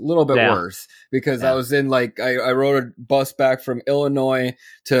worse. A little bit worse. Because I was in like, I rode a bus back from Illinois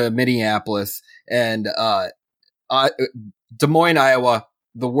to Minneapolis. And Des Moines, Iowa,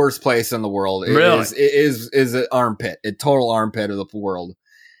 the worst place in the world. Is an armpit, a total armpit of the world.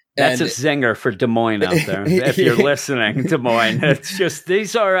 That's a zinger for Des Moines out there. If you're listening, Des Moines, it's just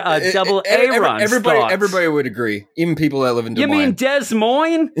these are double A-runs. Everybody would agree, even people that live in Des Moines. You mean Des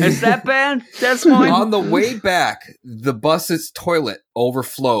Moines? Is that bad? Des Moines. On the way back, the bus's toilet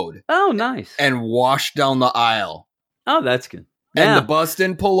overflowed. Oh, nice! And washed down the aisle. Oh, that's good. And the bus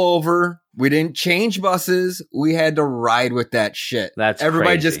didn't pull over. We didn't change buses. We had to ride with that shit.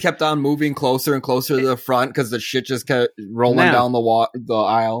 Everybody crazy. Just kept on moving closer and closer to the front because the shit just kept rolling down the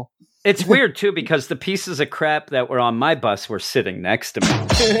aisle. It's weird, too, because the pieces of crap that were on my bus were sitting next to me.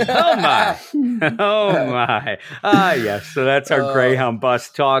 Oh, my. Oh, my. Yes. So that's our Greyhound bus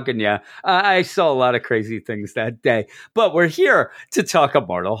talking. Yeah. I saw a lot of crazy things that day. But we're here to talk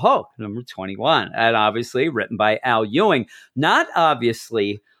Immortal Hulk, number 21. And obviously written by Al Ewing. Not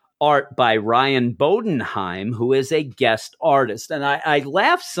obviously art by Ryan Bodenheim, who is a guest artist. And I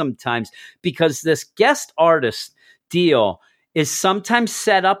laugh sometimes because this guest artist deal is sometimes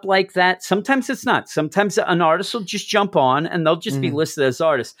set up like that. Sometimes it's not. Sometimes an artist will just jump on and they'll just be listed as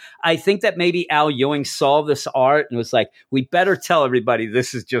artists. I think that maybe Al Ewing saw this art and was like, we better tell everybally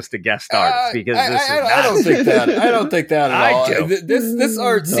this is just a guest artist because I don't think that. I don't think that at all. I do. This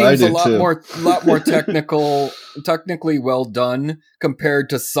art seems a lot more technically well done compared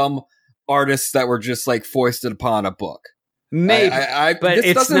to some artists that were just like foisted upon a book. Maybe, but this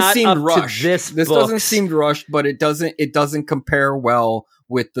it's doesn't not seem up rushed. to this. This doesn't seem rushed, but it doesn't compare well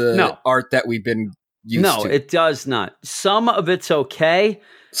with the art that we've been used to. No, it does not. Some of it's okay.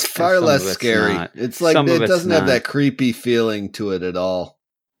 It's far less scary. It's like it doesn't have that creepy feeling to it at all.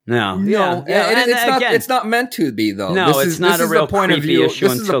 No, it's not meant to be though. No, it's not a real creepy issue.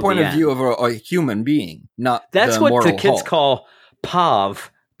 This is the point of view of a human being, not that's the what the kids Hulk. call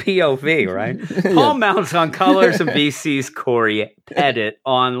POV, right? Paul Mounts on colors and VC's Corey Pettit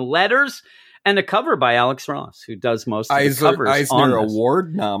on letters and a cover by Alex Ross, who does most of the covers. Eisner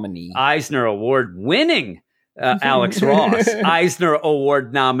Award nominee. Eisner Award winning Alex Ross. Eisner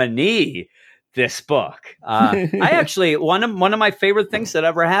Award nominee. This book. I actually, one of my favorite things that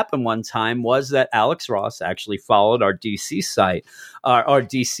ever happened one time was that Alex Ross actually followed our DC site, our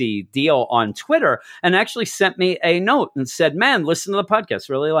DC deal on Twitter, and actually sent me a note and said, man, listen to the podcast.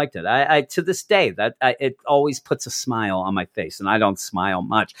 Really liked it. I to this day, it always puts a smile on my face, and I don't smile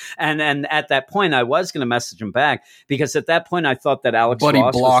much. And at that point, I was going to message him back because at that point, I thought that Alex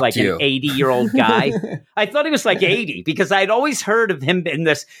Ross was like an 80-year-old guy. I thought he was like 80 because I'd always heard of him in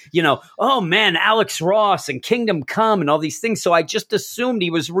this, oh man, Alex Ross and Kingdom Come and all these things. So I just assumed he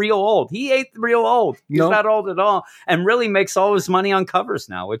was real old. He ain't real old. He's not old at all and really makes all his money on covers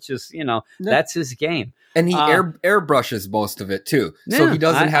now, which is, that's his game. And he airbrushes most of it too. So he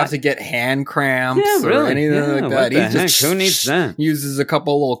doesn't have to get hand cramps or anything like that. He just who needs that? Uses a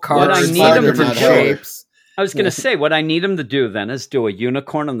couple little cards. What I need him different shapes. I was going to say, what I need him to do then is do a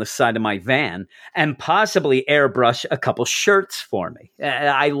unicorn on the side of my van and possibly airbrush a couple shirts for me.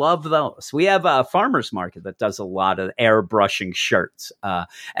 I love those. We have a farmer's market that does a lot of airbrushing shirts,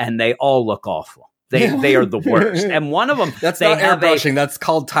 and they all look awful. They are the worst. And one of them... That's not airbrushing. That's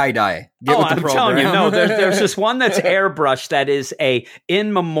called tie-dye. I'm telling you, no. There's this one that's airbrushed that is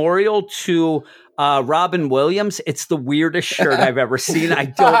in memorial to... Robin Williams. It's the weirdest shirt I've ever seen.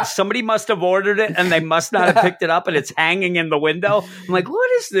 Somebody must have ordered it and they must not have picked it up and it's hanging in the window. I'm like,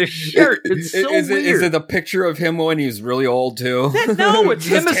 what is this shirt? It's so weird. Is it a picture of him when he's really old too? No, it's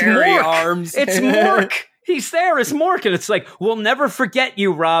him as Mork. Arms. It's Mork. He's there as Mork, and it's like, we'll never forget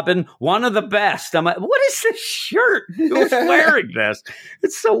you, Robin. One of the best. I'm like, what is this shirt? Who's wearing this?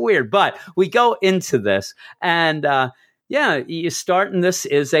 It's so weird. But we go into this, and you start, and this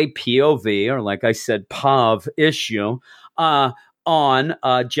is a POV, or like I said, POV issue on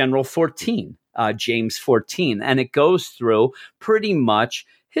General 14, James 14. And it goes through pretty much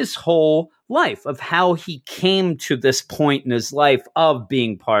his whole life, of how he came to this point in his life of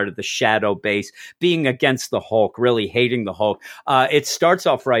being part of the shadow base, being against the Hulk, really hating the Hulk. It starts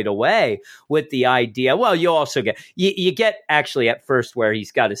off right away with the idea. Well, you also get, you get actually at first where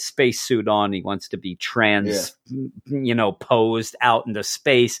he's got his spacesuit on. He wants to be posed out into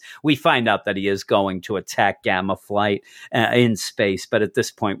space. We find out that he is going to attack Gamma Flight in space, but at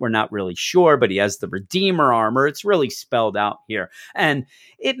this point, we're not really sure. But he has the Redeemer armor. It's really spelled out here. And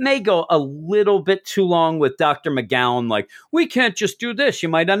it may go a little bit too long with Dr. McGowan, like, we can't just do this. You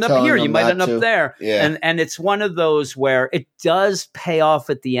might end up here. You might end up there. Yeah. And it's one of those where it does pay off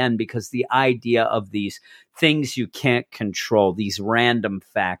at the end, because the idea of these things you can't control, these random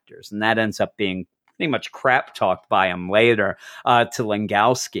factors, and that ends up being pretty much crap talked by him later to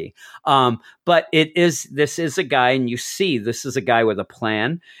Langkowski. But this is a guy, and you see this is a guy with a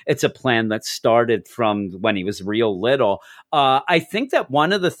plan. It's a plan that started from when he was real little. I think that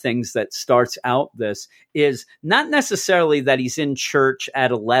one of the things that starts out this is not necessarily that he's in church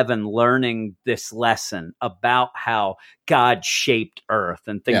at 11 learning this lesson about how God shaped Earth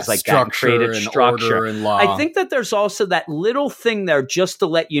and things like that, and created structure and law. I think that there's also that little thing there just to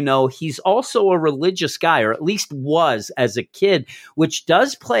let you know he's also a religious guy, or at least was as a kid, which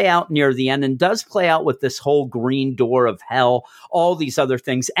does play out near the end and does play out with this whole green door of hell, all these other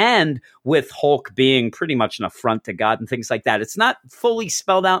things, and with Hulk being pretty much an affront to God and things like that. It's not fully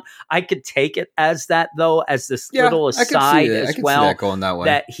spelled out. I could take it as that, though, as this little aside as well, going that way,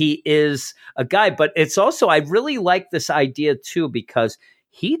 that he is a guy. But it's also, I really like this idea too, because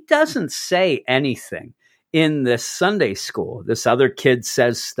he doesn't say anything in this Sunday school. This other kid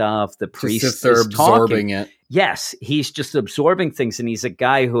says stuff. The priest is absorbing it. Yes, he's just absorbing things, and he's a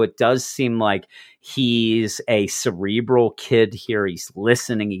guy who it does seem like he's a cerebral kid here. He's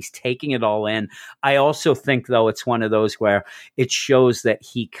listening. He's taking it all in. I also think, though, it's one of those where it shows that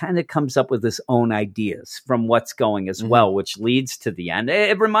he kind of comes up with his own ideas from what's going as well, which leads to the end.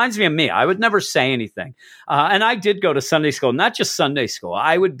 It reminds me of me. I would never say anything. And I did go to Sunday school, not just Sunday school.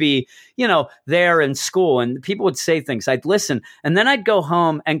 I would be, there in school, and people would say things. I'd listen, and then I'd go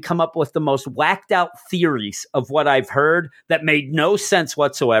home and come up with the most whacked out theories of what I've heard that made no sense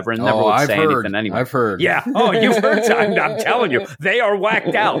whatsoever, and never would say anything anyway. I've heard. Yeah. Oh, you've heard. I'm telling you, they are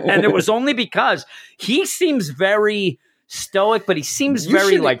whacked out. And it was only because he seems very stoic, but he seems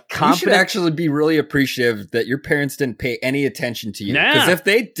very confident. You should actually be really appreciative that your parents didn't pay any attention to you. Because if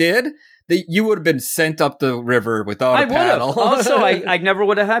they did, you would have been sent up the river without a paddle. Also, I never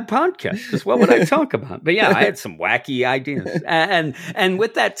would have had podcasts, because what would I talk about? But yeah, I had some wacky ideas. And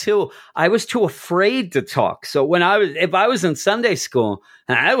with that too, I was too afraid to talk. So if I was in Sunday school,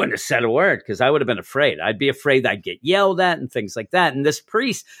 I wouldn't have said a word, because I would have been afraid. I'd be afraid I'd get yelled at and things like that. And this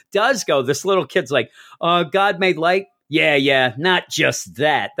priest does go, this little kid's like, God made light. Yeah, not just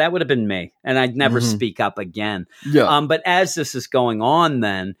that. That would have been me, and I'd never speak up again. Yeah. But as this is going on,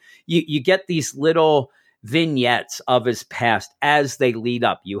 then you get these little vignettes of his past as they lead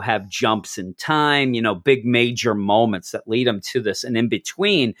up. You have jumps in time, big major moments that lead him to this. And in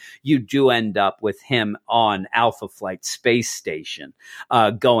between, you do end up with him on Alpha Flight Space Station,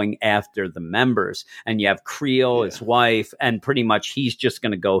 going after the members. And you have Creel, his wife, and pretty much he's just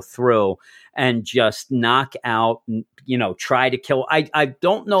going to go through and just knock out, try to kill. I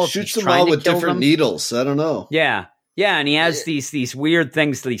don't know if shoots them all with different needles. I don't know. Yeah, and he has these weird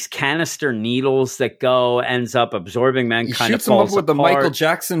things, these canister needles that ends up absorbing men. He kind of falls them up with the Michael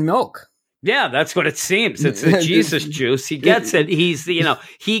Jackson milk. Yeah, that's what it seems. It's the Jesus juice. He gets it. He's,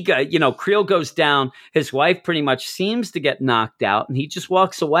 Creel goes down. His wife pretty much seems to get knocked out, and he just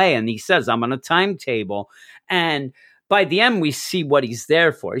walks away. And he says, "I'm on a timetable." And by the end, we see what he's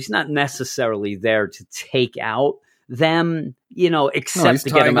there for. He's not necessarily there to take out them, except to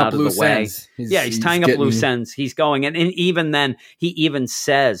get him out of the way. He's tying up loose ends. He's going. And even then, he even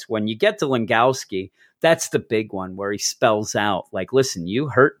says, when you get to Langkowski, that's the big one where he spells out, like, listen, you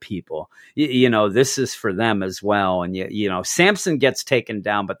hurt people. This is for them as well. And, Samson gets taken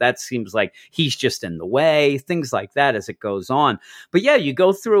down, but that seems like he's just in the way, things like that as it goes on. But yeah, you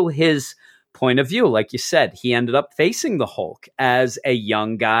go through his point of view. Like you said, he ended up facing the Hulk as a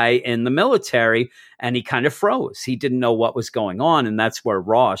young guy in the military, and he kind of froze. He didn't know what was going on. And that's where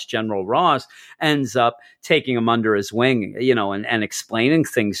General Ross ends up taking him under his wing, and explaining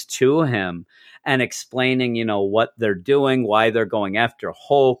things to him, and explaining, what they're doing, why they're going after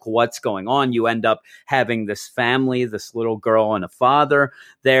Hulk, what's going on. You end up having this family, this little girl and a father.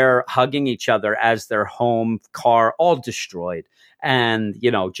 They're hugging each other as their home car all destroyed. And,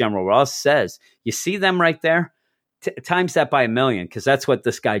 General Ross says, you see them right there? Times that by 1,000,000, because that's what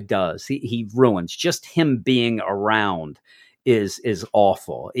this guy does. He ruins. Just him being around is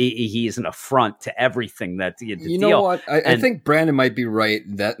awful. He's an affront to everything that the you know deal. What? I think Brandon might be right.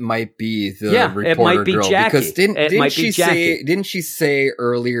 That might be the reporter it might be girl. Jackie. Because didn't she say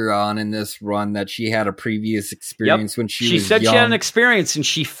earlier on in this run that she had a previous experience when she was said young? She had an experience and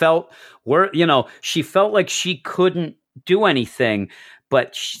she felt like she couldn't do anything.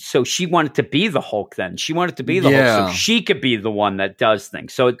 But so she wanted to be the Hulk then. She wanted to be the Hulk so she could be the one that does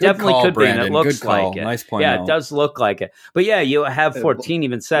things. So it definitely could be, and it looks like it. Nice point. Yeah, it does look like it. But yeah, you have 14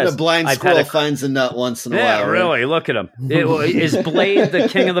 even says. The blind squirrel finds a nut once in a while. Yeah, really. Look at him. Is Blade the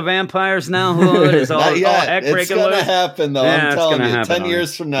king of the vampires now? Is Not yet. It's going to happen, though. I'm telling you. 10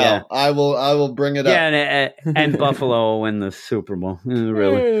 years from now, I will bring it up. Yeah, and Buffalo will win the Super Bowl.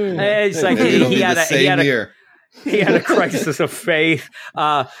 Really. It's like he had a crisis of faith.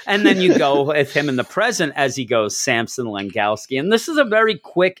 And then you go with him in the present as he goes Samson Langowski. And this is a very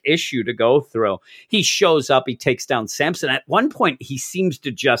quick issue to go through. He shows up, he takes down Samson. At one point, he seems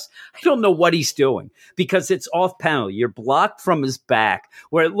to I don't know what he's doing because it's off panel. You're blocked from his back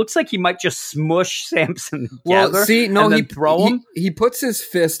where it looks like he might just smush Samson together throw him. He puts his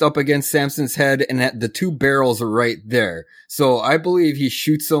fist up against Samson's head and the two barrels are right there. So I believe he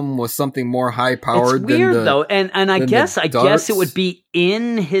shoots him with something more high powered. It's weird though. And I guess it would be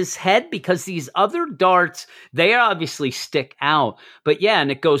in his head because these other darts, they obviously stick out. But yeah,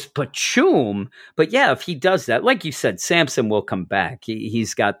 and it goes pachoom. But yeah, if he does that, like you said, Samson will come back.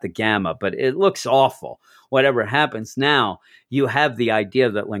 He's got the gamma, but it looks awful. Whatever happens now, you have the idea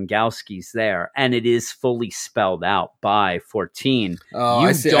that Langowski's there, and it is fully spelled out by 14.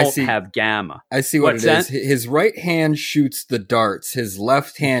 You don't have gamma. I see what it is. His right hand shoots the darts. His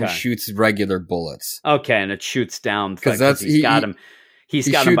left hand shoots regular bullets. Okay, and it shoots down because he's got him. He's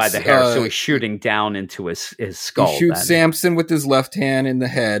got him by the hair, so he's shooting down into his skull. He shoots Samson with his left hand in the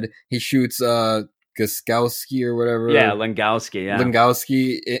head. He shoots Gaskowski or whatever. Yeah, Langowski. Yeah,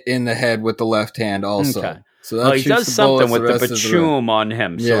 Langowski in the head with the left hand also. Okay. So he does something with the Bachoom on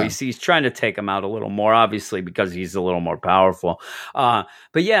him. So he's trying to take him out a little more, obviously, because he's a little more powerful. But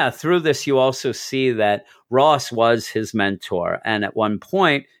yeah, through this, you also see that Ross was his mentor. And at one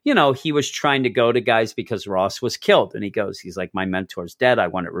point, he was trying to go to guys because Ross was killed. And he's like, my mentor's dead. I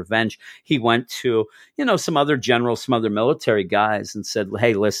wanted revenge. He went to, some other generals, some other military guys and said,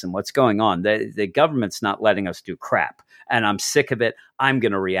 hey, listen, what's going on? The government's not letting us do crap. And I'm sick of it. I'm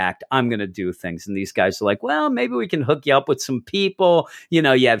going to react. I'm going to do things. And these guys are like, well, maybe we can hook you up with some people. You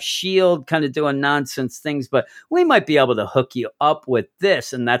have S.H.I.E.L.D. kind of doing nonsense things, but we might be able to hook you up with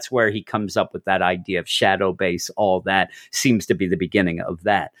this. And that's where he comes up with that idea of shadow base. All that seems to be the beginning of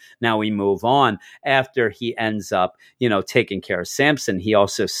that. Now we move on. After he ends up, taking care of Samson, he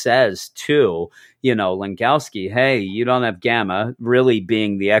also says to, Langowski, hey, you don't have gamma, really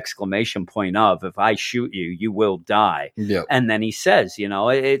being the exclamation point of, if I shoot you, you will die. Yep. And then he says,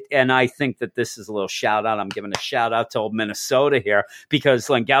 and I think that this is a little shout out. I'm giving a shout out to old Minnesota here because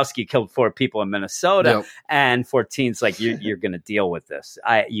Langowski killed 4 people in Minnesota and 14's like, you're going to deal with this.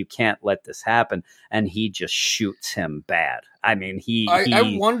 You can't let this happen. And he just shoots him bad. I mean,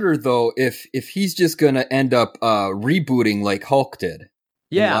 I wonder though, if he's just going to end up rebooting like Hulk did.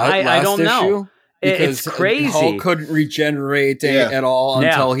 Yeah, I don't know. Because it's crazy. Hulk couldn't regenerate at all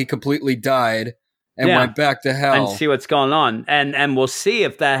until he completely died and went back to hell. And see what's going on. And we'll see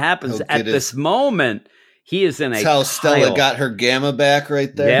if that happens. At this moment, he is in a how Stella got her gamma back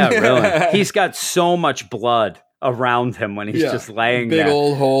right there. Yeah, really. He's got so much blood around him when he's just laying there. Big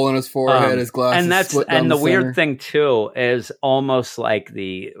old hole in his forehead, his glasses and the weird thing too is almost like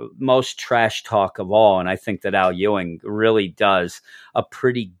the most trash talk of all. And I think that Al Ewing really does a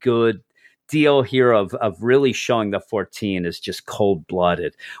pretty good deal here of really showing the 14 is just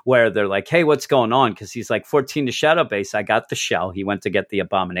cold-blooded, where they're like, hey, what's going on? Because he's like, 14 to Shadow Base, I got the shell. He went to get the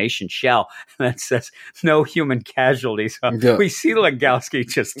Abomination shell. And that says no human casualties. We see Langowski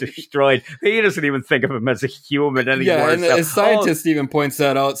just destroyed. He doesn't even think of him as a human anymore. Yeah, and a scientist even points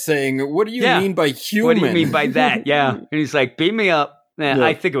that out, saying, what do you mean by human? What do you mean by that? Yeah. And he's like, beam me up.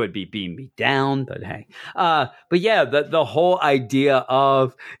 I think it would be beam me down, but hey. But yeah, the whole idea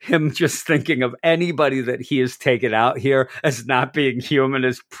of him just thinking of anybody that he has taken out here as not being human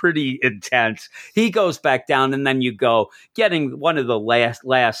is pretty intense. He goes back down, and then you go getting one of the last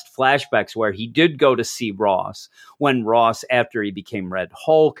flashbacks where he did go to see Ross, when Ross, after he became Red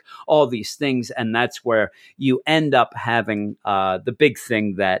Hulk, all these things, and that's where you end up having the big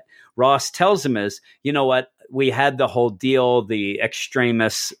thing that Ross tells him is, you know what? We had the whole deal, the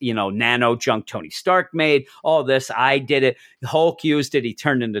extremist, nano junk Tony Stark made, all this. I did it. Hulk used it. He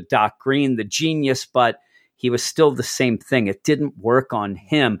turned into Doc Green, the genius, but he was still the same thing. It didn't work on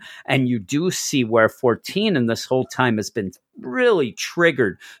him. And you do see where 14 in this whole time has been really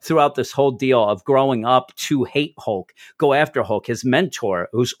triggered throughout this whole deal of growing up to hate Hulk, go after Hulk. His mentor,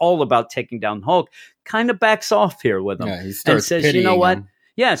 who's all about taking down Hulk, kind of backs off here with him and says, you know what?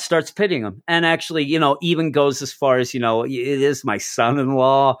 Yeah, starts pitying him. And actually, even goes as far as, it is my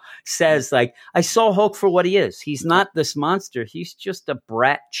son-in-law, says, like, I saw Hulk for what he is. He's not this monster. He's just a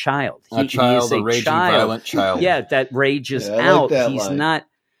brat child. A raging, violent child. Yeah, that rages out. Like he's line. Not.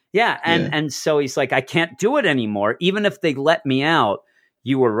 Yeah, and so he's like, I can't do it anymore. Even if they let me out,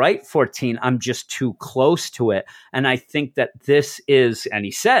 you were right, 14. I'm just too close to it. And I think that this is, and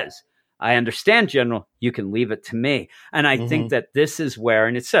he says, I understand, General, you can leave it to me. And I think that this is where,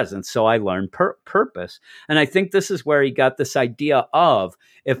 and it says, and so I learned purpose. And I think this is where he got this idea of,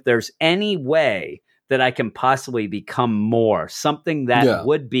 if there's any way that I can possibly become more, something that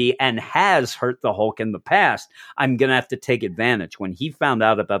would be and has hurt the Hulk in the past, I'm going to have to take advantage. When he found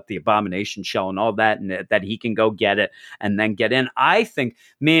out about the Abomination shell and all that, and that he can go get it and then get in, I think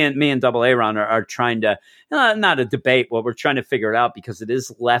me and Double A Ron are trying to, not a debate, but we're trying to figure it out, because it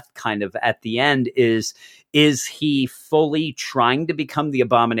is left kind of at the end, is he fully trying to become the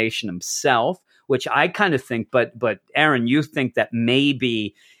Abomination himself, which I kind of think, but Aaron, you think that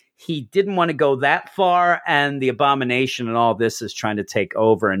maybe he didn't want to go that far, and the Abomination and all this is trying to take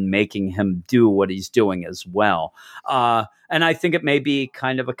over and making him do what he's doing as well. And I think it may be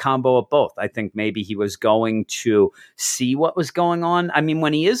kind of a combo of both. I think maybe he was going to see what was going on. I mean,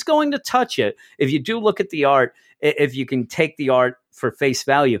 when he is going to touch it, if you do look at the art, if you can take the art for face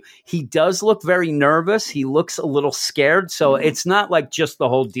value, he does look very nervous. He looks a little scared. So it's not like just the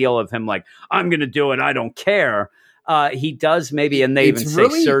whole deal of him like, I'm going to do it, I don't care. He does maybe, and they even say,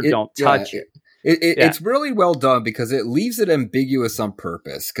 sir, don't touch it. It's really well done, because it leaves it ambiguous on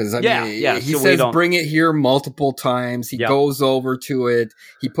purpose. Because he says bring it here multiple times. He goes over to it.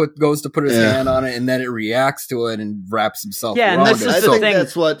 He goes to put his hand on it, and then it reacts to it and wraps himself around it. I think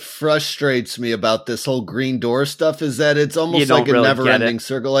that's what frustrates me about this whole Green Door stuff, is that it's almost like a never-ending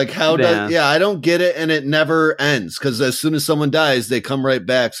circle. Like I don't get it, and it never ends, because as soon as someone dies, they come right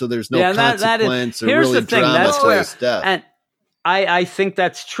back. So there's no consequence or really drama to his death. I think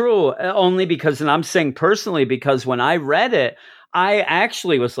that's true, only because, and I'm saying personally, because when I read it, I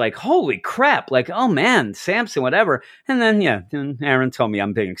actually was like, holy crap, like, oh man, Samson, whatever. And then, Aaron told me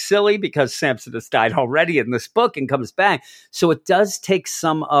I'm being silly because Samson has died already in this book and comes back. So it does take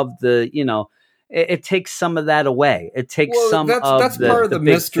some of the, it takes some of that away. It takes that's part of the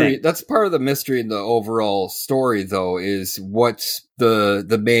mystery. Thing. That's part of the mystery in the overall story, though, is what's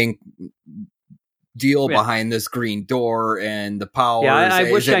the main deal behind this Green Door and the powers. Yeah,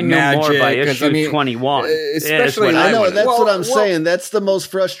 I wish I knew more by issue 21. Especially, I know that's what I'm saying. That's the most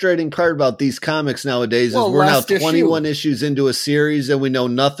frustrating part about these comics nowadays. Is we're now 21 issues into a series, and we know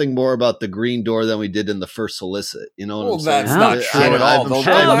nothing more about the Green Door than we did in the first solicit. You know what I'm saying? That's not true at all. I'm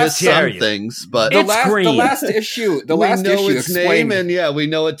sure I missed some things, but the last issue, its name, and we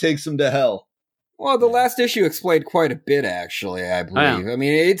know it takes them to hell. Well, the last issue explained quite a bit, actually, I believe. I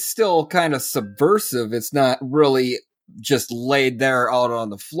mean, it's still kind of subversive. It's not really just laid there out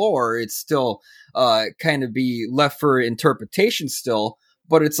on the floor. It's still kind of be left for interpretation still,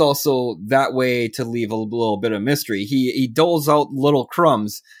 but it's also that way to leave a little bit of mystery. He doles out little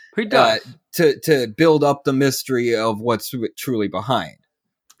crumbs to build up the mystery of what's truly behind.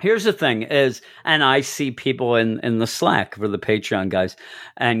 Here's the thing is, and I see people in the Slack for the Patreon guys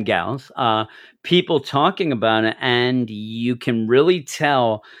and gals, people talking about it, and you can really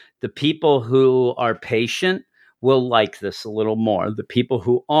tell the people who are patient will like this a little more. The people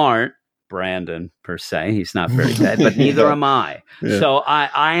who aren't, Brandon per se, he's not very bad, but neither am I. Yeah. So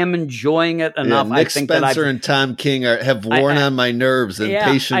I am enjoying it enough. Nick Spencer and Tom King have worn on my nerves, and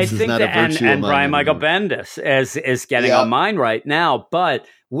patience is not a virtue. And Brian Michael Bendis is getting on mine right now. But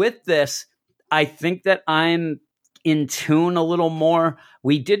with this, I think that I'm in tune a little more.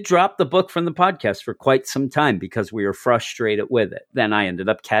 We did drop the book from the podcast for quite some time because we were frustrated with it. Then I ended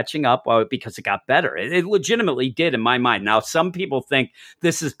up catching up because it got better. It legitimately did in my mind. Now, some people think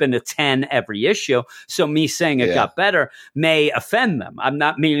this has been a 10 every issue, so me saying it got better may offend them. I'm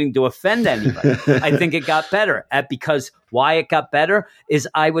not meaning to offend anybody. I think it got better because why it got better is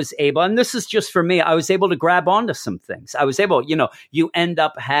I was able, and this is just for me, I was able to grab onto some things. I was able, you end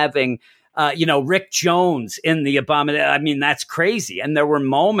up having Rick Jones in the Abomination. I mean, that's crazy. And there were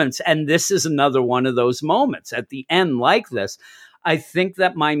moments, and this is another one of those moments at the end like this. I think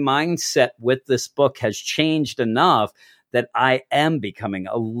that my mindset with this book has changed enough that I am becoming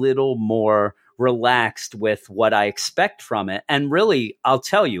a little more relaxed with what I expect from it. And really, I'll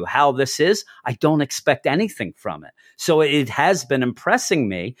tell you how this is. I don't expect anything from it. So it has been impressing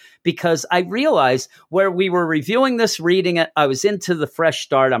me because I realized where we were reviewing this, reading it, I was into the fresh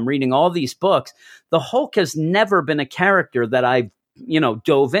start. I'm reading all these books. The Hulk has never been a character that I've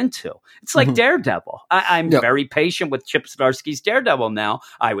dove into. It's like Daredevil. I'm very patient with Chip Zdarsky's Daredevil now,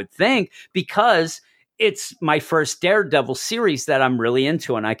 I would think, because it's my first Daredevil series that I'm really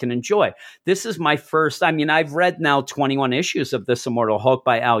into and I can enjoy. This is my first, I've read now 21 issues of This Immortal Hulk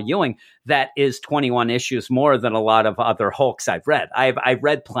by Al Ewing. That is 21 issues more than a lot of other Hulks I've read. I've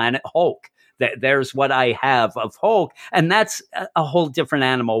read Planet Hulk. There's what I have of Hulk, and that's a whole different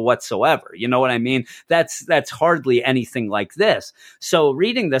animal whatsoever. You know what I mean? That's hardly anything like this. So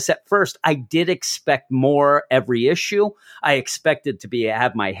reading this at first, I did expect more every issue. I expected to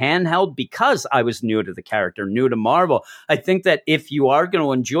have my hand held because I was new to the character, new to Marvel. I think that if you are going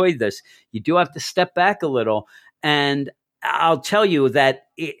to enjoy this, you do have to step back a little. And I'll tell you that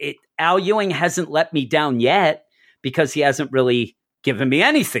Al Ewing hasn't let me down yet because he hasn't really given me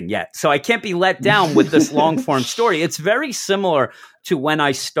anything yet. So I can't be let down with this long form story. It's very similar to when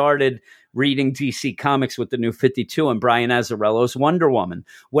I started reading DC Comics with the New 52 and Brian Azzarello's Wonder Woman,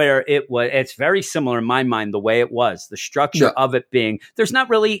 where it's very similar in my mind, the way it was, the structure of it being, there's not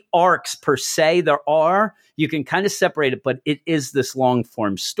really arcs per se. You can kind of separate it, but it is this long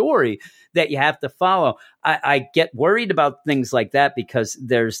form story that you have to follow. I get worried about things like that because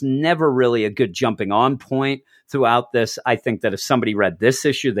there's never really a good jumping on point throughout this. I think that if somebody read this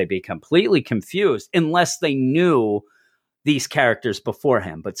issue, they'd be completely confused unless they knew these characters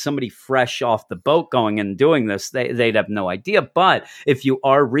beforehand. But somebody fresh off the boat going and doing this, they'd have no idea. But if you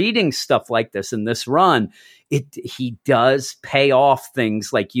are reading stuff like this in this run, he does pay off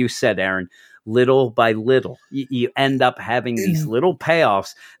things like you said, Aaron, little by little. You end up having these little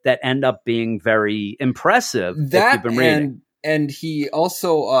payoffs that end up being very impressive. That if you've been reading. And he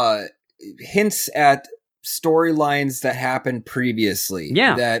also hints at storylines that happened previously.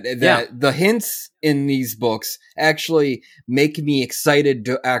 That the hints in these books actually make me excited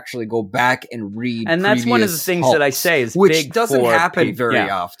to actually go back and read. And that's one of the things Hulks, that I say is which big doesn't happen very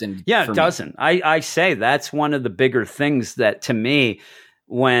often. Yeah, it doesn't. I say that's one of the bigger things that to me,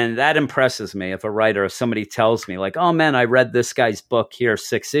 when that impresses me, if somebody tells me like, oh man, I read this guy's book here,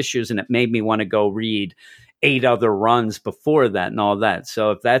 6 issues, and it made me want to go read 8 other runs before that and all that. So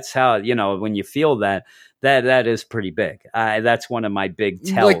if that's how, when you feel that is pretty big. That's one of my big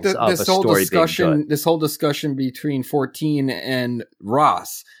tells of a story being good. This whole discussion between 14 and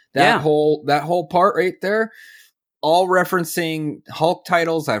Ross, that whole part right there, all referencing Hulk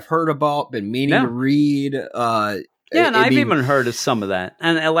titles I've heard about, been meaning to read. And I've even heard of some of that.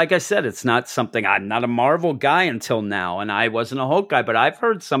 And like I said, it's not something, I'm not a Marvel guy until now, and I wasn't a Hulk guy, but I've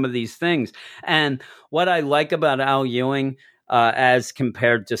heard some of these things. And what I like about Al Ewing, as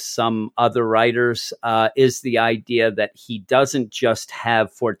compared to some other writers, is the idea that he doesn't just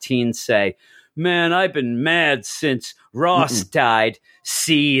have 14 say, man, I've been mad since Ross died.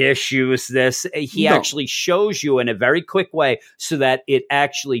 See issues, this. He actually shows you in a very quick way so that it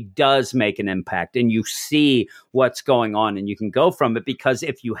actually does make an impact and you see what's going on and you can go from it. Because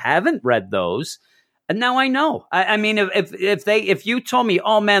if you haven't read those, and now I know. I mean, if you told me,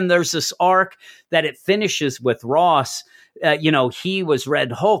 oh man, there's this arc that it finishes with Ross, he was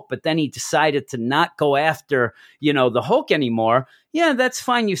Red Hulk, but then he decided to not go after, the Hulk anymore. Yeah, that's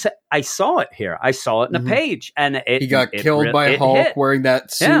fine. You said, I saw it here. I saw it in a page, and he got killed by Hulk wearing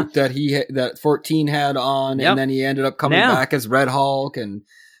that suit that 14 had on, and then he ended up coming back as Red Hulk, and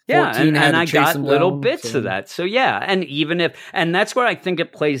 14 had to I chase got him little down, bits of that. So and that's where I think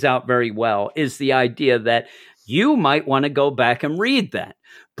it plays out very well is the idea that you might want to go back and read that.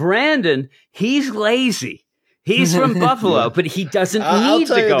 Brandon, he's lazy. He's from Buffalo, but he doesn't need to go back. I'll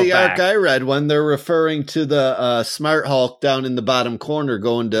tell you the arc I read when they're referring to the Smart Hulk down in the bottom corner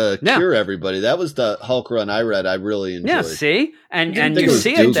going to cure everybody. That was the Hulk run I read. I really enjoyed. Yeah, see? And you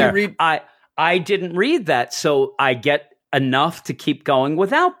see it there. I didn't read that, so I get enough to keep going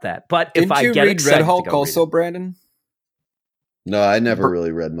without that. But if I get excited Red Hulk also, Brandon? No, I never really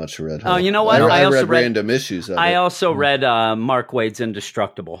read much of Red Hulk. Oh, you know what? I also read random issues of it. I also read Mark Waid's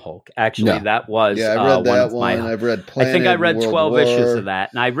Indestructible Hulk. Actually, that was I read that one. I've read Planet, I think I read 12 War. issues of that,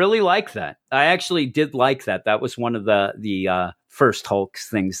 and I really like that. I actually did like that. That was one of the first Hulks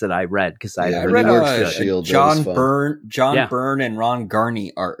things that I read because I read Shield. John Byrne and Ron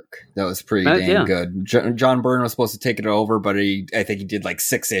Garney arc. That was pretty damn good. John Byrne was supposed to take it over, but I think he did like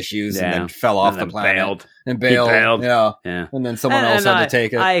 6 issues and then fell off the planet. Bailed. And bailed. Yeah. And then someone else had to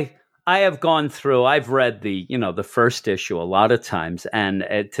take it. I have gone through, I've read the first issue a lot of times, and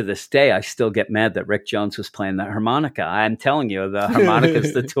to this day, I still get mad that Rick Jones was playing the harmonica. I'm telling you, the harmonica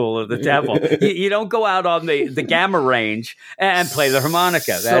is the tool of the devil. You don't go out on the gamma range and play the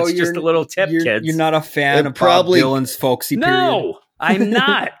harmonica. That's just a little tip, kids. You're not a fan of Bob Dylan's folksy period? No, I'm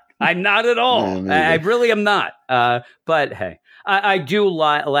not. I'm not at all. I really am not. But hey, I do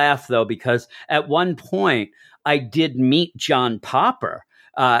laugh, though, because at one point, I did meet John Popper.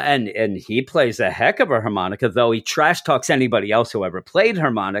 And he plays a heck of a harmonica, though he trash talks anybody else who ever played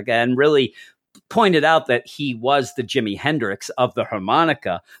harmonica, and really pointed out that he was the Jimi Hendrix of the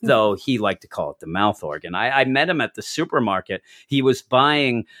harmonica, though he liked to call it the mouth organ. I met him at the supermarket. He was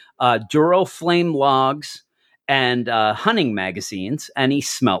buying Duroflame logs and hunting magazines, and he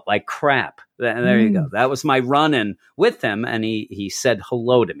smelt like crap. There you go. That was my run-in with him, and he said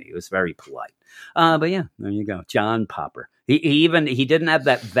hello to me. He was very polite. But yeah, there you go. John Popper. He didn't have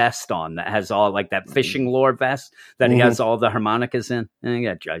that vest on that has all like that fishing lore vest that he has all the harmonicas in. And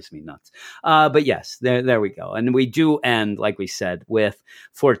that drives me nuts. But yes, there we go. And we do end, like we said, with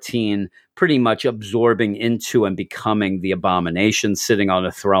 14 pretty much absorbing into and becoming the abomination, sitting on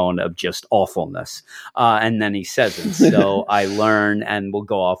a throne of just awfulness. And then he says it. So I learn, and we'll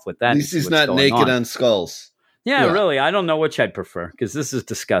go off with that. At least he's not naked on skulls. Yeah, really. I don't know which I'd prefer, because this is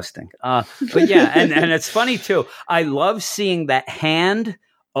disgusting. But yeah, and it's funny too. I love seeing that hand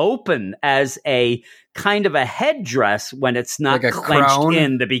open as a kind of a headdress when it's not like clenched crown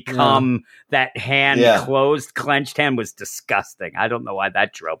in to become that hand closed. Clenched hand was disgusting. I don't know why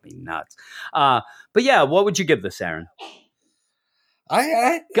that drove me nuts. But yeah, what would you give this, Aaron?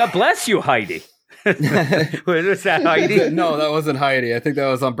 God bless you, Heidi. Was that Heidi? No, that wasn't Heidi. I think that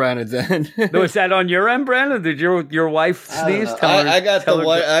was on Brandon's end. Was that on your end, Brandon? Did your wife sneeze? I got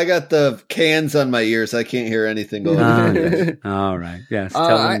the cans on my ears. I can't hear anything going on. All right. Yes.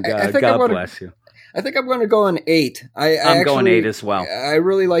 Tell him God bless you. I think I'm going to go an 8. I'm going 8 as well. I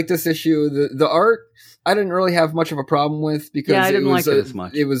really like this issue. The art, I didn't really have much of a problem with, because I didn't like it as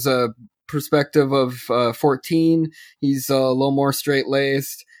much. It was a perspective of 14. He's a little more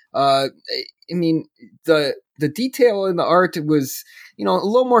straight-laced. I mean, the detail in the art was, a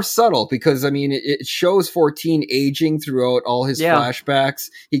little more subtle, because, it shows 14 aging throughout all his flashbacks.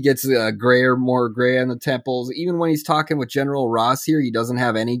 He gets more gray on the temples. Even when he's talking with General Ross here, he doesn't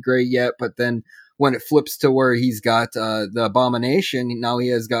have any gray yet, but then when it flips to where he's got the abomination, now he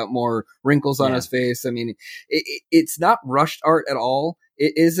has got more wrinkles on his face. It's not rushed art at all.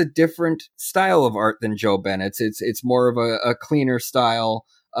 It is a different style of art than Joe Bennett's. It's more of a cleaner style.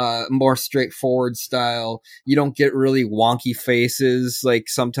 More straightforward style. You don't get really wonky faces like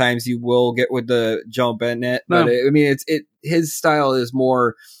sometimes you will get with the Joe Bennett. No. But his style is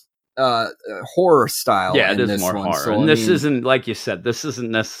more horror style. Yeah, it is more horror. So, this isn't, like you said, this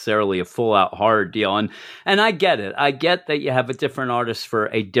isn't necessarily a full out horror deal. And I get it. I get that you have a different artist for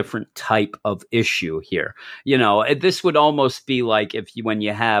a different type of issue here. This would almost be like when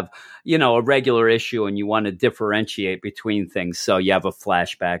you have, a regular issue and you want to differentiate between things. So you have a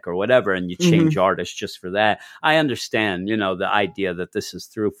flashback or whatever, and you change artists just for that. I understand, the idea that this is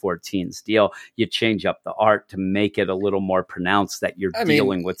through 14's deal. You change up the art to make it a little more pronounced that you're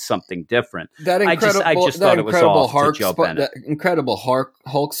dealing with something different. I just thought it was off to Joe Bennett. That incredible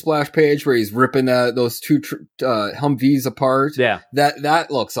Hulk splash page where he's ripping those two Humvees apart. Yeah.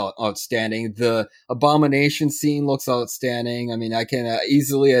 That looks outstanding. The abomination scene looks outstanding. I can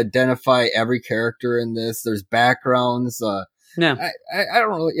easily identify every character in this. There's backgrounds. I don't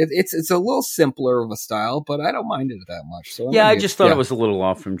really. It's a little simpler of a style, but I don't mind it that much. So I just thought it was a little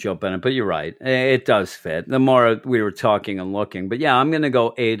off from Joe Bennett. But you're right, it does fit. The more we were talking and looking, but yeah, I'm going to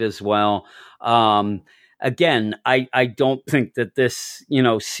go 8 as well. Again, I don't think that this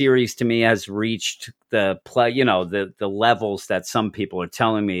series to me has reached the the levels that some people are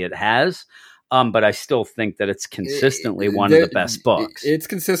telling me it has. But I still think that it's consistently one of the best books. It's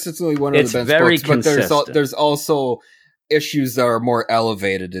consistently one of the best very books, consistent. But there's also issues that are more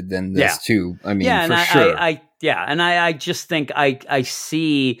elevated than this too. For sure. I just think I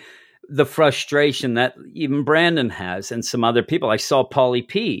see the frustration that even Brandon has and some other people. I saw Paulie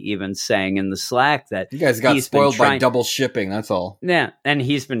P even saying in the Slack that you guys got spoiled by double shipping. That's all. Yeah, and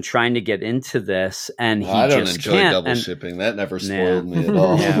he's been trying to get into this, and I don't enjoy double shipping. That never spoiled me at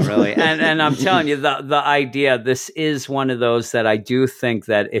all. Yeah, really. And I'm telling you, the idea. This is one of those that I do think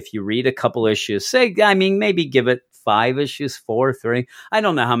that if you read a couple issues, maybe give it 5 issues, 4, 3. I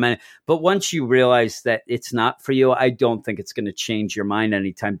don't know how many. But once you realize that it's not for you, I don't think it's going to change your mind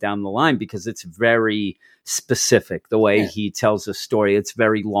anytime down the line, because it's very specific the way he tells a story. It's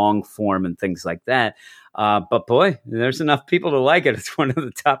very long form and things like that. But boy, there's enough people to like it. It's one of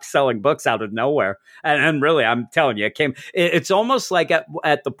the top selling books out of nowhere. And really, I'm telling you, it's almost like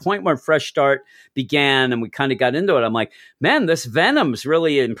at the point where Fresh Start began and we kind of got into it, I'm like, man, this Venom's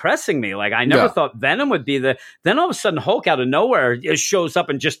really impressing me. Like, I never thought Venom would be then all of a sudden Hulk out of nowhere shows up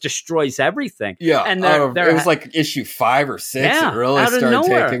and just destroys everything. Yeah. And it was like issue 5 or 6. It really started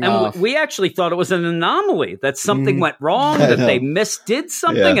taking off. We actually thought it was an anomaly, that something went wrong, that they misdid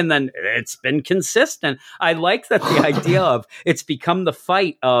something, and then it's been consistent. I like that the idea of it's become the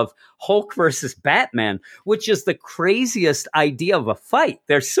fight of Hulk versus Batman, which is the craziest idea of a fight.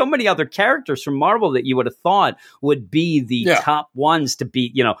 There's so many other characters from Marvel that you would have thought would be the top ones to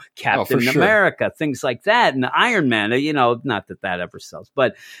beat, Captain America, things like that, and Iron Man, not that ever sells,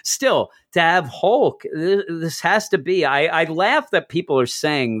 but still, to have Hulk, this has to be, I laugh that people are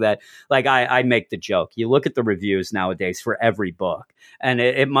saying that, like I make the joke, you look at the reviews nowadays for every book, and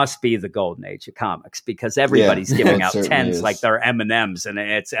it must be the golden age of comics, because everybody's giving out 10s like they're M&Ms, and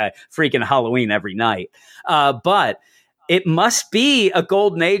it's freaking Halloween every night. But it must be a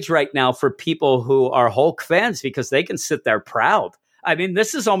golden age right now for people who are Hulk fans, because they can sit there proud. I mean,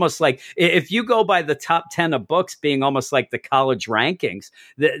 this is almost like, if you go by the top 10 of books being almost like the college rankings,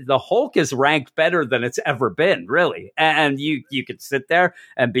 the Hulk is ranked better than it's ever been, really. And you could sit there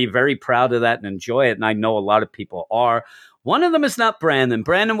and be very proud of that and enjoy it. And I know a lot of people are. One of them is not Brandon.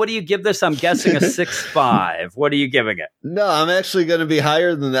 Brandon, what do you give this? I'm guessing a 6.5. What are you giving it? No, I'm actually going to be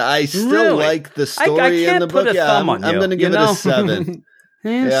higher than that. I still like the story in the book. I'm going to give it a 7.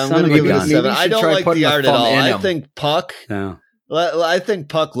 I'm going to give it a 7. I don't like the art at all. I think Puck... No. I think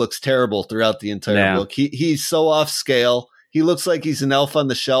Puck looks terrible throughout the entire book. He's so off scale. He looks like he's an elf on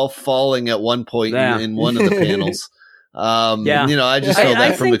the shelf falling at one point in one of the panels. I just know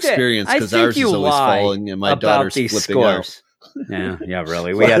that from experience, because ours is always falling and my daughter's flipping out. Yeah,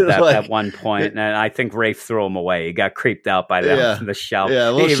 really. We had that at one point, and I think Rafe threw him away. He got creeped out by the shelf. Yeah,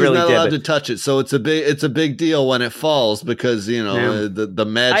 well, she's really not allowed to touch it, so it's a big deal when it falls, because the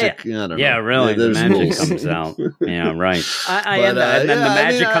magic. I don't know. Yeah, really, the magic comes out. Yeah, right. And then the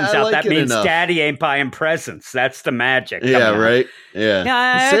magic comes out. That means Daddy ain't buying presents. That's the magic. Yeah, right. Yeah.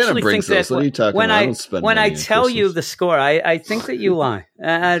 I Santa actually brings think those. What are you talking about? When I tell you the score, I think that you lie.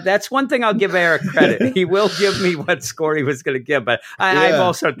 That's one thing I'll give Eric credit. He will give me what score he was going to give, but I've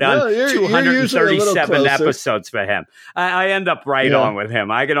also done 237 episodes for him. I end up right on with him.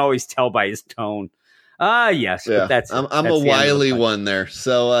 I can always tell by his tone. Yes, but that's I'm a wily one there.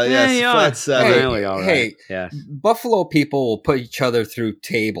 So flat 7. Hey, Buffalo people will put each other through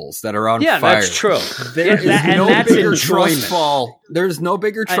tables that are on fire. That's true. There's no bigger trust fall. There's no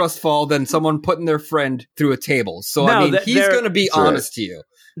bigger trust fall than someone putting their friend through a table. So he's going to be honest to you.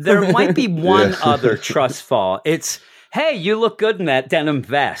 There might be one other trust fall. It's, hey, you look good in that denim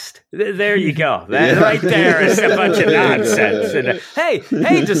vest. There you go. That right there is a bunch of nonsense. And, hey,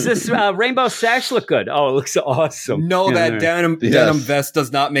 does this rainbow sash look good? Oh, it looks awesome. No, that denim vest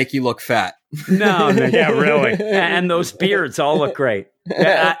does not make you look fat. No, really. And those beards all look great.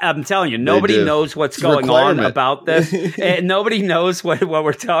 I'm telling you, nobody knows what's going on about this. Nobody knows what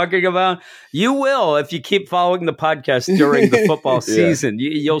we're talking about. You will if you keep following the podcast during the football season.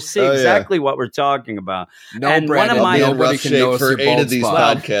 You'll see exactly what we're talking about. Nobody can know for 8 of these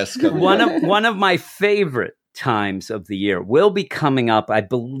podcasts. One of my favorite times of the year will be coming up. I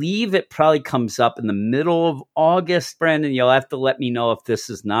believe it probably comes up in the middle of August. Brandon, you'll have to let me know if this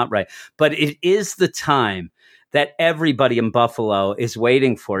is not right. But it is the time that everybody in Buffalo is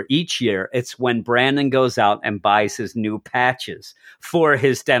waiting for each year. It's when Brandon goes out and buys his new patches for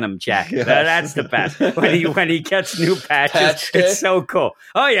his denim jacket. Yes. That's the best. When he gets new patches, it's so cool.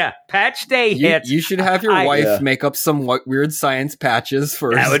 Oh yeah, patch day hits. You should have your wife make up some weird science patches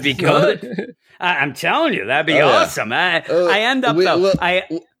for. That would be good. I'm telling you, that'd be awesome. I end up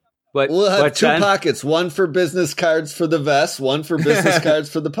We'll have 2 pockets, one for business cards for the vest, one for business cards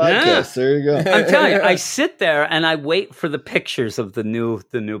for the podcast. There you go. I'm telling you, I sit there and I wait for the pictures of the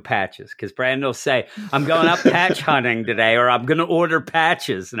new patches, because Brandon will say, I'm going up patch hunting today, or I'm going to order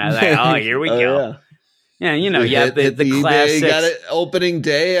patches. And I'm like, oh, here we go. Yeah, you have the classics. You got it opening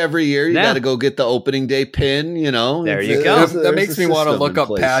day every year. You got to go get the opening day pin, There you go. That makes me want to look up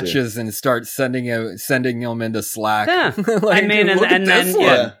patches and start sending them into Slack. Yeah. Like,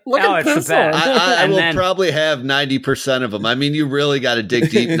 look at this one. I will probably have 90% of them. I mean, you really got to dig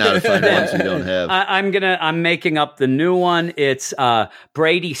deep now to find ones you don't have. I'm making up the new one. It's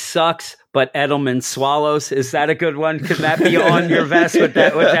Brady sucks, but Edelman swallows. Is that a good one? Could that be on your vest? Would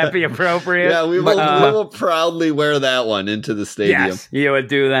that be appropriate? Yeah, we will proudly wear that one into the stadium. Yes, you would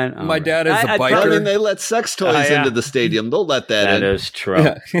do that. My dad is a biker. I mean, they let sex toys into the stadium. They'll let that in. That is true.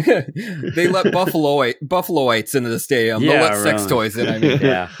 Yeah. They let Buffaloites into the stadium. They'll let sex toys in. I mean,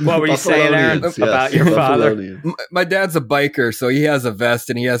 yeah. What were you saying, Aaron, about your father? My dad's a biker, so he has a vest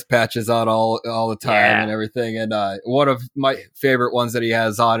and he has patches on all the time and everything. And one of my favorite ones that he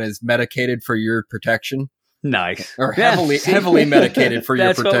has on is medicated for your protection. Nice. Or heavily medicated for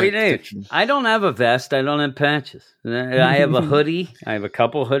your protection. That's what we need. I don't have a vest. I don't have patches. I have a hoodie. I have a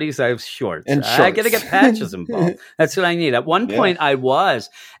couple hoodies. I have shorts. I got to get patches involved. That's what I need. At one point, I was,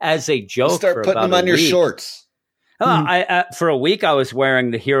 as a joke, start putting them on your shorts. For a week, I was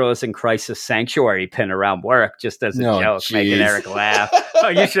wearing the Heroes in Crisis Sanctuary pin around work just as a joke, making Eric laugh.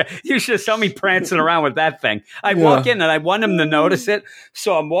 You should saw me prancing around with that thing. I walk in and I want him to notice it,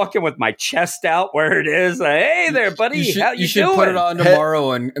 so I'm walking with my chest out where it is. Hey there, buddy, how you doing? You should put it on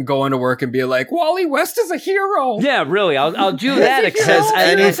tomorrow and go into work and be like, Wally West is a hero. Yeah, really, I'll do that. Has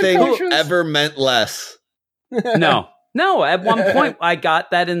anything ever meant less? No, at one point I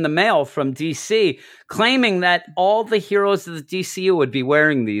got that in the mail from DC claiming that all the heroes of the DCU would be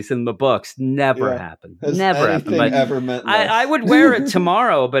wearing these in the books. Never happened. Never happened. But ever meant less? I would wear it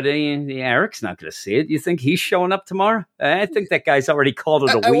tomorrow, but Eric's not going to see it. You think he's showing up tomorrow? I think that guy's already called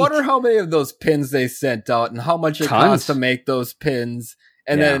it a week. I wonder how many of those pins they sent out and how much it cost to make those pins,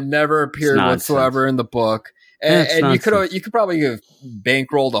 and then it never appeared whatsoever in the book. And you could probably have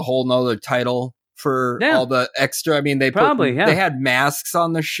bankrolled a whole nother title for all the extra. I mean, they had masks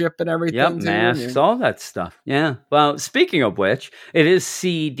on the ship and everything. Yep, masks, all that stuff. Yeah. Well, speaking of which, it is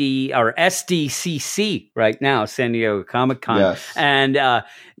SDCC right now, San Diego Comic-Con. Yes. And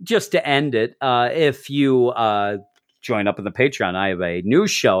just to end it, if you join up in the Patreon, I have a news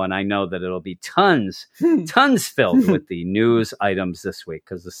show, and I know that it'll be tons filled with the news items this week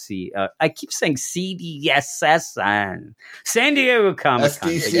because I keep saying CDSS and San Diego Comic-Con.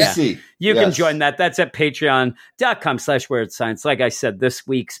 SDCC. You can join that. That's at patreon.com/weirdscience. Like I said, this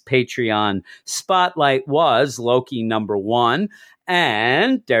week's Patreon spotlight was Loki #1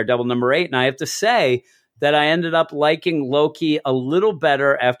 and Daredevil #8. And I have to say that I ended up liking Loki a little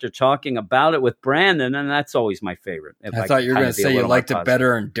better after talking about it with Brandon, and that's always my favorite. I thought you were going to say you liked it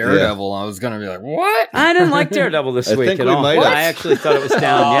better in Daredevil. Yeah. I was going to be like, what? I didn't like Daredevil this week at all. I actually thought it was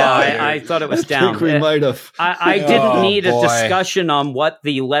down. I thought it was down. I think we might have. I didn't need a discussion on what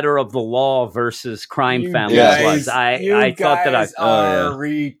the letter of the law versus crime families was. I thought that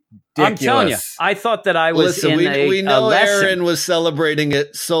I'm telling you, I thought that I was we know Aaron was celebrating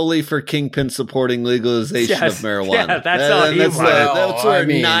it solely for Kingpin supporting legalization of marijuana. Yeah, that's all he wanted. That's where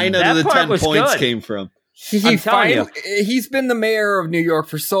 9 out of the 10 points came from. He's been the mayor of New York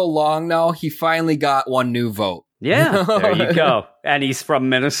for so long now, he finally got one new vote. Yeah, there you go. And he's from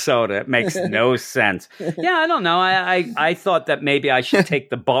Minnesota. It makes no sense. Yeah, I don't know. I thought that maybe I should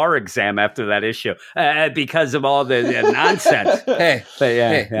take the bar exam after that issue because of all the nonsense. I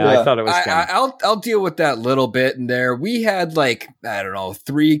thought it was dumb. I'll deal with that little bit in there. We had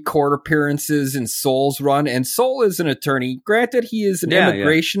 3 court appearances in Soul's run, and Soul is an attorney. Granted, he is an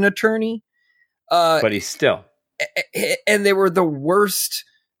immigration attorney. But he's still. And they were the worst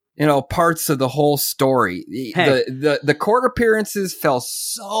parts of the whole story. The court appearances fell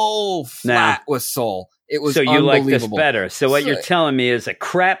so flat with Soul. It was unbelievable. So you like this better. So what you're telling me is a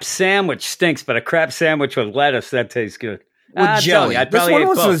crap sandwich stinks, but a crap sandwich with lettuce, that tastes good. With jelly. This one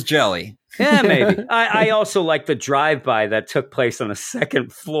was jelly. Yeah, maybe. I also like the drive-by that took place on the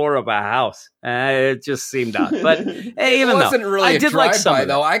second floor of a house. It just seemed odd. But it wasn't really a drive-by,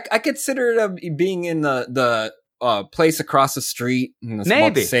 though. I consider it being in the place across the street.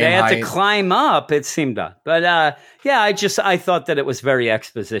 Maybe they had to climb up. It seemed odd, but I thought that it was very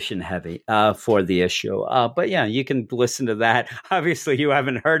exposition heavy for the issue. But yeah, you can listen to that. Obviously, you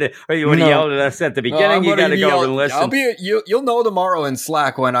haven't heard it, or you would have yelled at us at the beginning. You got to go over and listen. You'll know tomorrow in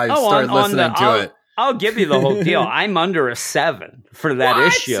Slack when I start listening to it. I'll give you the whole deal. I'm under a 7 for that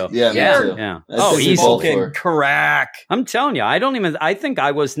issue. Yeah, me too. Yeah. He's fucking crack. I'm telling you, I think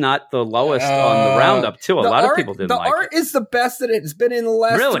I was not the lowest on the roundup too. A lot of people didn't like it. The art is the best that it's been in the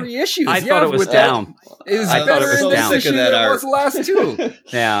last 3 issues. I thought it was down. It was better in this issue than it was the last 2.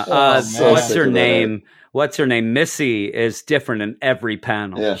 Yeah. What's her name? Missy is different in every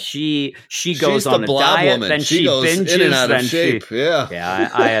panel. Yeah. She goes on a diet, then she binges, in and out of shape.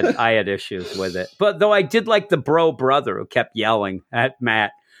 I had issues with it. But though I did like the brother who kept yelling at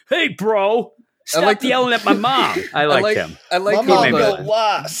Matt, "Hey, bro, stop yelling at my mom." I liked him. I like my mom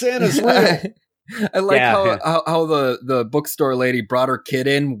built Santa's real. I like how the bookstore lady brought her kid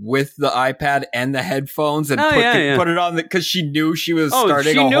in with the iPad and the headphones and put it on because she knew she was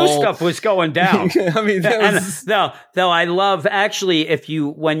starting. She knew stuff was going down. I mean, though I love actually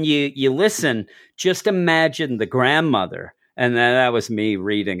when you listen, just imagine the grandmother. And then that was me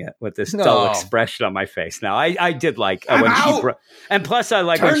reading it with this dull expression on my face. Now I did like when she and plus I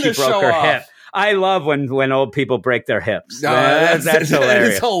like when she broke her hip. I love when old people break their hips. That's hilarious.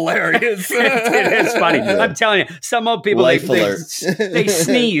 It's hilarious. It is funny. I'm telling you, some old people they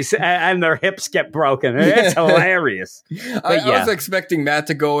sneeze and their hips get broken. It's hilarious. I was expecting Matt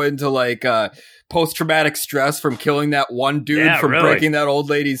to go into like post-traumatic stress from killing that one dude breaking that old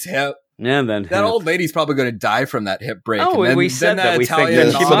lady's hip. Yeah, then that old lady's probably going to die from that hip break. Oh, and we said that. We think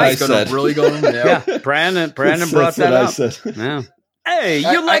that she might going to really go. Yeah, Brandon brought that up. Yeah. Hey,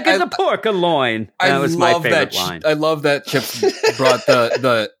 you like the pork loin? That was my favorite line. I love that Chips brought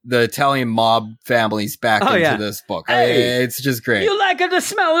the Italian mob families back into this book. Hey, it's just great. You like the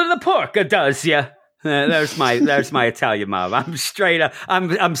smell of the pork, does ya? There's my Italian mob. I'm straight up.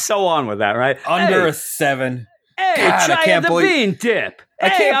 I'm so on with that, right? Under a 7. Hey, try the bean dip.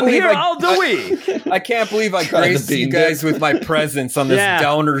 I'm here all the week. I can't believe I graced you guys with my presence on this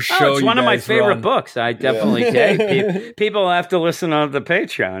downer show. It's one of my favorite books. I definitely people have to listen on the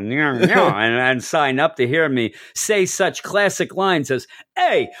Patreon and sign up to hear me say such classic lines as,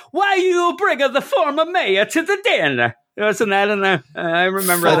 "Hey, why you bring the former mayor to the dinner?" Wasn't that in there? I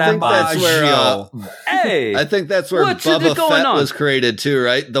remember that. I think that's where Boba Fett was created too,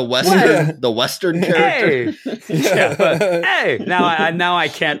 right? The Western character. Hey, now I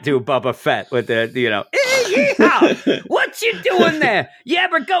can't do Boba Fett with the Hey, what you doing there? You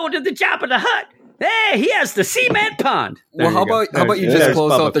ever go to the Jabba the Hutt? Hey, he has the cement pond. Well, how about you just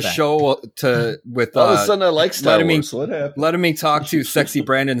close out the show with all of a sudden I like Star Wars. Letting me talk to sexy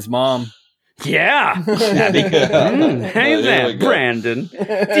Brandon's mom. Yeah, that'd be good. Hey there, Brandon.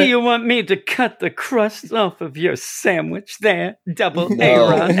 Do you want me to cut the crust off of your sandwich there, Double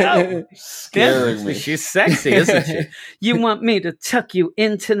Aaron? Oh, scaring me. She's sexy, isn't she? You want me to tuck you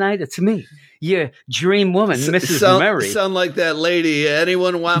in tonight? It's me, your dream woman, Mrs. Murray. Sound like that lady.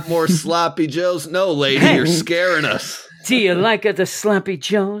 Anyone want more sloppy joes? No, lady, you're scaring us. Do you like the sloppy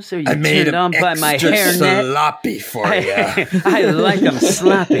joes? Or you turned on by my hairnet? Sloppy for you. I like them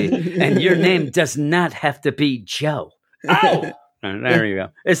sloppy, and your name does not have to be Joe. Oh, there you go.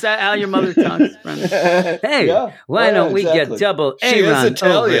 Is that how your mother talks, Brandon? Hey, why don't we get Double Aaron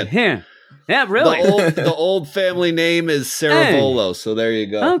over here? Yeah, really. The old family name is Saravolo, so there you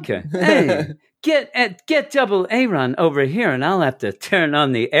go. Okay. Hey. Get Double Aaron over here, and I'll have to turn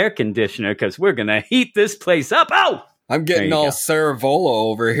on the air conditioner because we're gonna heat this place up. Oh. I'm getting all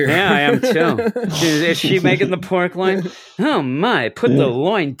Saravolo over here. Yeah, I am too. Is she making the pork loin? Oh my! Put the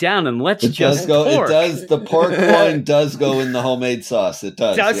loin down and let's just pork. It does. The pork loin does go in the homemade sauce. It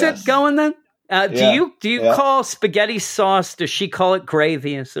does. Does it go in then? Do you call spaghetti sauce? Does she call it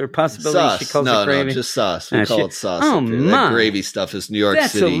gravy? Is there a possibility sauce. She calls it gravy? No, just sauce. We call it sauce. Oh my! That gravy stuff is New York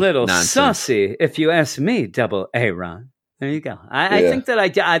City. That's a little nonsense. saucy, if you ask me. Double Aaron. There you go. I think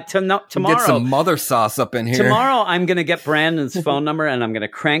that tomorrow get some mother sauce up in here. Tomorrow I'm going to get Brandon's phone number and I'm going to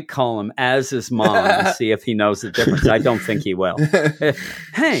crank call him as his mom and see if he knows the difference. I don't think he will.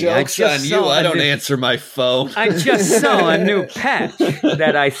 Hey, joke's on you. I don't answer my phone. I just saw a new patch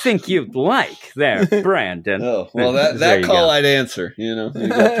that I think you'd like. There, Brandon. Oh well, that call I'd answer.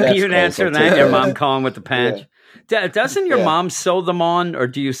 You'd answer that. Your mom calling with the patch. Yeah. Doesn't your mom sew them on, or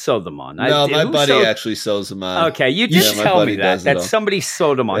do you sew them on? No, my buddy actually sews them on. Okay, you just tell me that somebody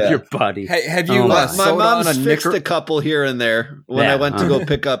sewed them on. Your buddy. Hey, have you? My mom's fixed a couple here and there when I went to go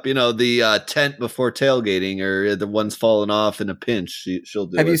pick up, the tent before tailgating, or the one's falling off in a pinch. She'll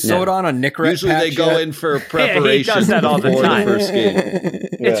do it. Have you sewed on a Nicorette? Usually they go in for preparation. He does that all the time. The first game.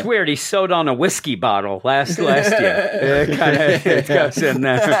 It's weird. He sewed on a whiskey bottle last year. It goes in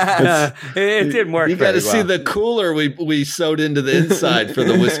there. It didn't work. You got to see the cooler we sewed into the inside for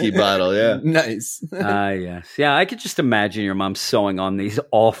the whiskey bottle. Yeah, nice. Yes, yeah. I could just imagine your mom sewing on these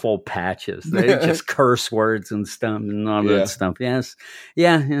awful patches. They just curse words and stuff and all that stuff. Yes,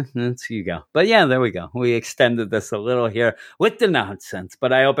 yeah. That's you go. But yeah, there we go. We extended this a little here with the nonsense.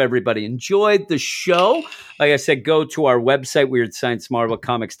 But I hope everybody enjoyed the show. Like I said, go to our website,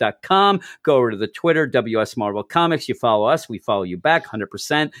 WeirdScienceMarvelComics.com. Go over to the Twitter, WS Marvel Comics. You follow us, we follow you back,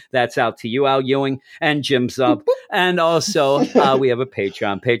 100%. That's out to you, Al Ewing and Jim Zub. And also, we have a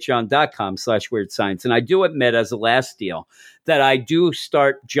Patreon, patreon.com/Weird Science. And I do admit, as of last deal that I do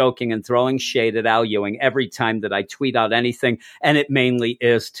start joking and throwing shade at Al Ewing every time that I tweet out anything, and it mainly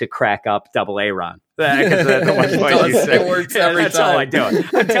is to crack up Double A-Ron. It works every that's time. all I do.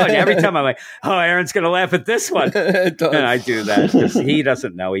 I'm telling you, every time I'm like, oh, Aaron's going to laugh at this one. And I do that because he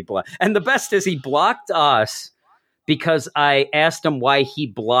doesn't know he blocked. And the best is he blocked us because I asked him why he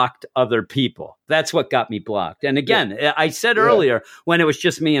blocked other people. That's what got me blocked. And again, I said earlier when it was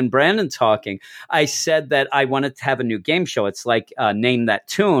just me and Brandon talking, I said that I wanted to have a new game show. It's like Name That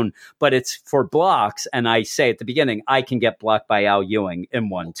Tune, but it's for blocks. And I say at the beginning, I can get blocked by Al Ewing in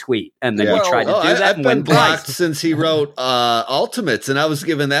one tweet. And then you try to do that and win blocked since he wrote Ultimates, and I was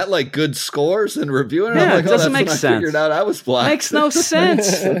giving that like good scores and reviewing. Yeah, I'm like, it doesn't make sense. I figured out I was blocked. Makes no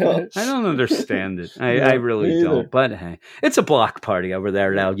sense. I don't understand it. I really don't. But hey, it's a block party over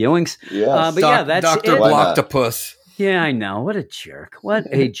there at Al Ewing's. Yes. But that's Dr. Blocktopus. Yeah, I know. What a jerk. What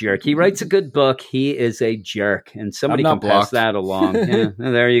a jerk. He writes a good book. He is a jerk. And somebody can pass that along. Yeah,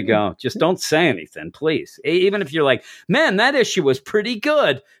 there you go. Just don't say anything, please. Even if you're like, man, that issue was pretty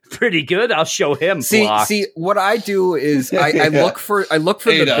good. Pretty good. I'll show him. See, what I do is I look for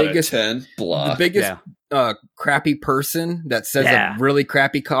the biggest 10 block. The biggest crappy person that says a really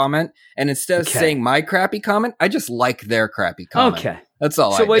crappy comment. And instead of saying my crappy comment, I just like their crappy comment. Okay. That's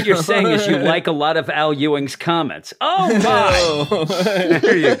all. So what you're saying is you like a lot of Al Ewing's comments. Oh my!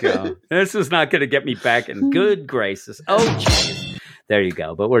 There you go. This is not going to get me back in good graces. Oh jeez. There you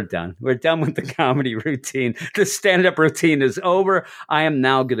go. But we're done. We're done with the comedy routine. The stand-up routine is over. I am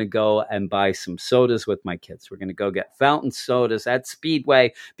now going to go and buy some sodas with my kids. We're going to go get fountain sodas at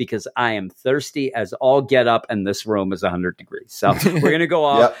Speedway because I am thirsty as all get up, and this room is 100 degrees. So we're going to go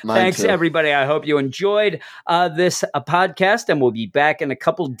off. Thanks, everybody. I hope you enjoyed this podcast, and we'll be back in a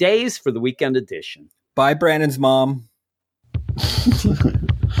couple days for the weekend edition. Bye, Brandon's mom.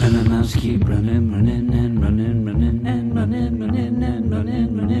 And the mouse keep running, and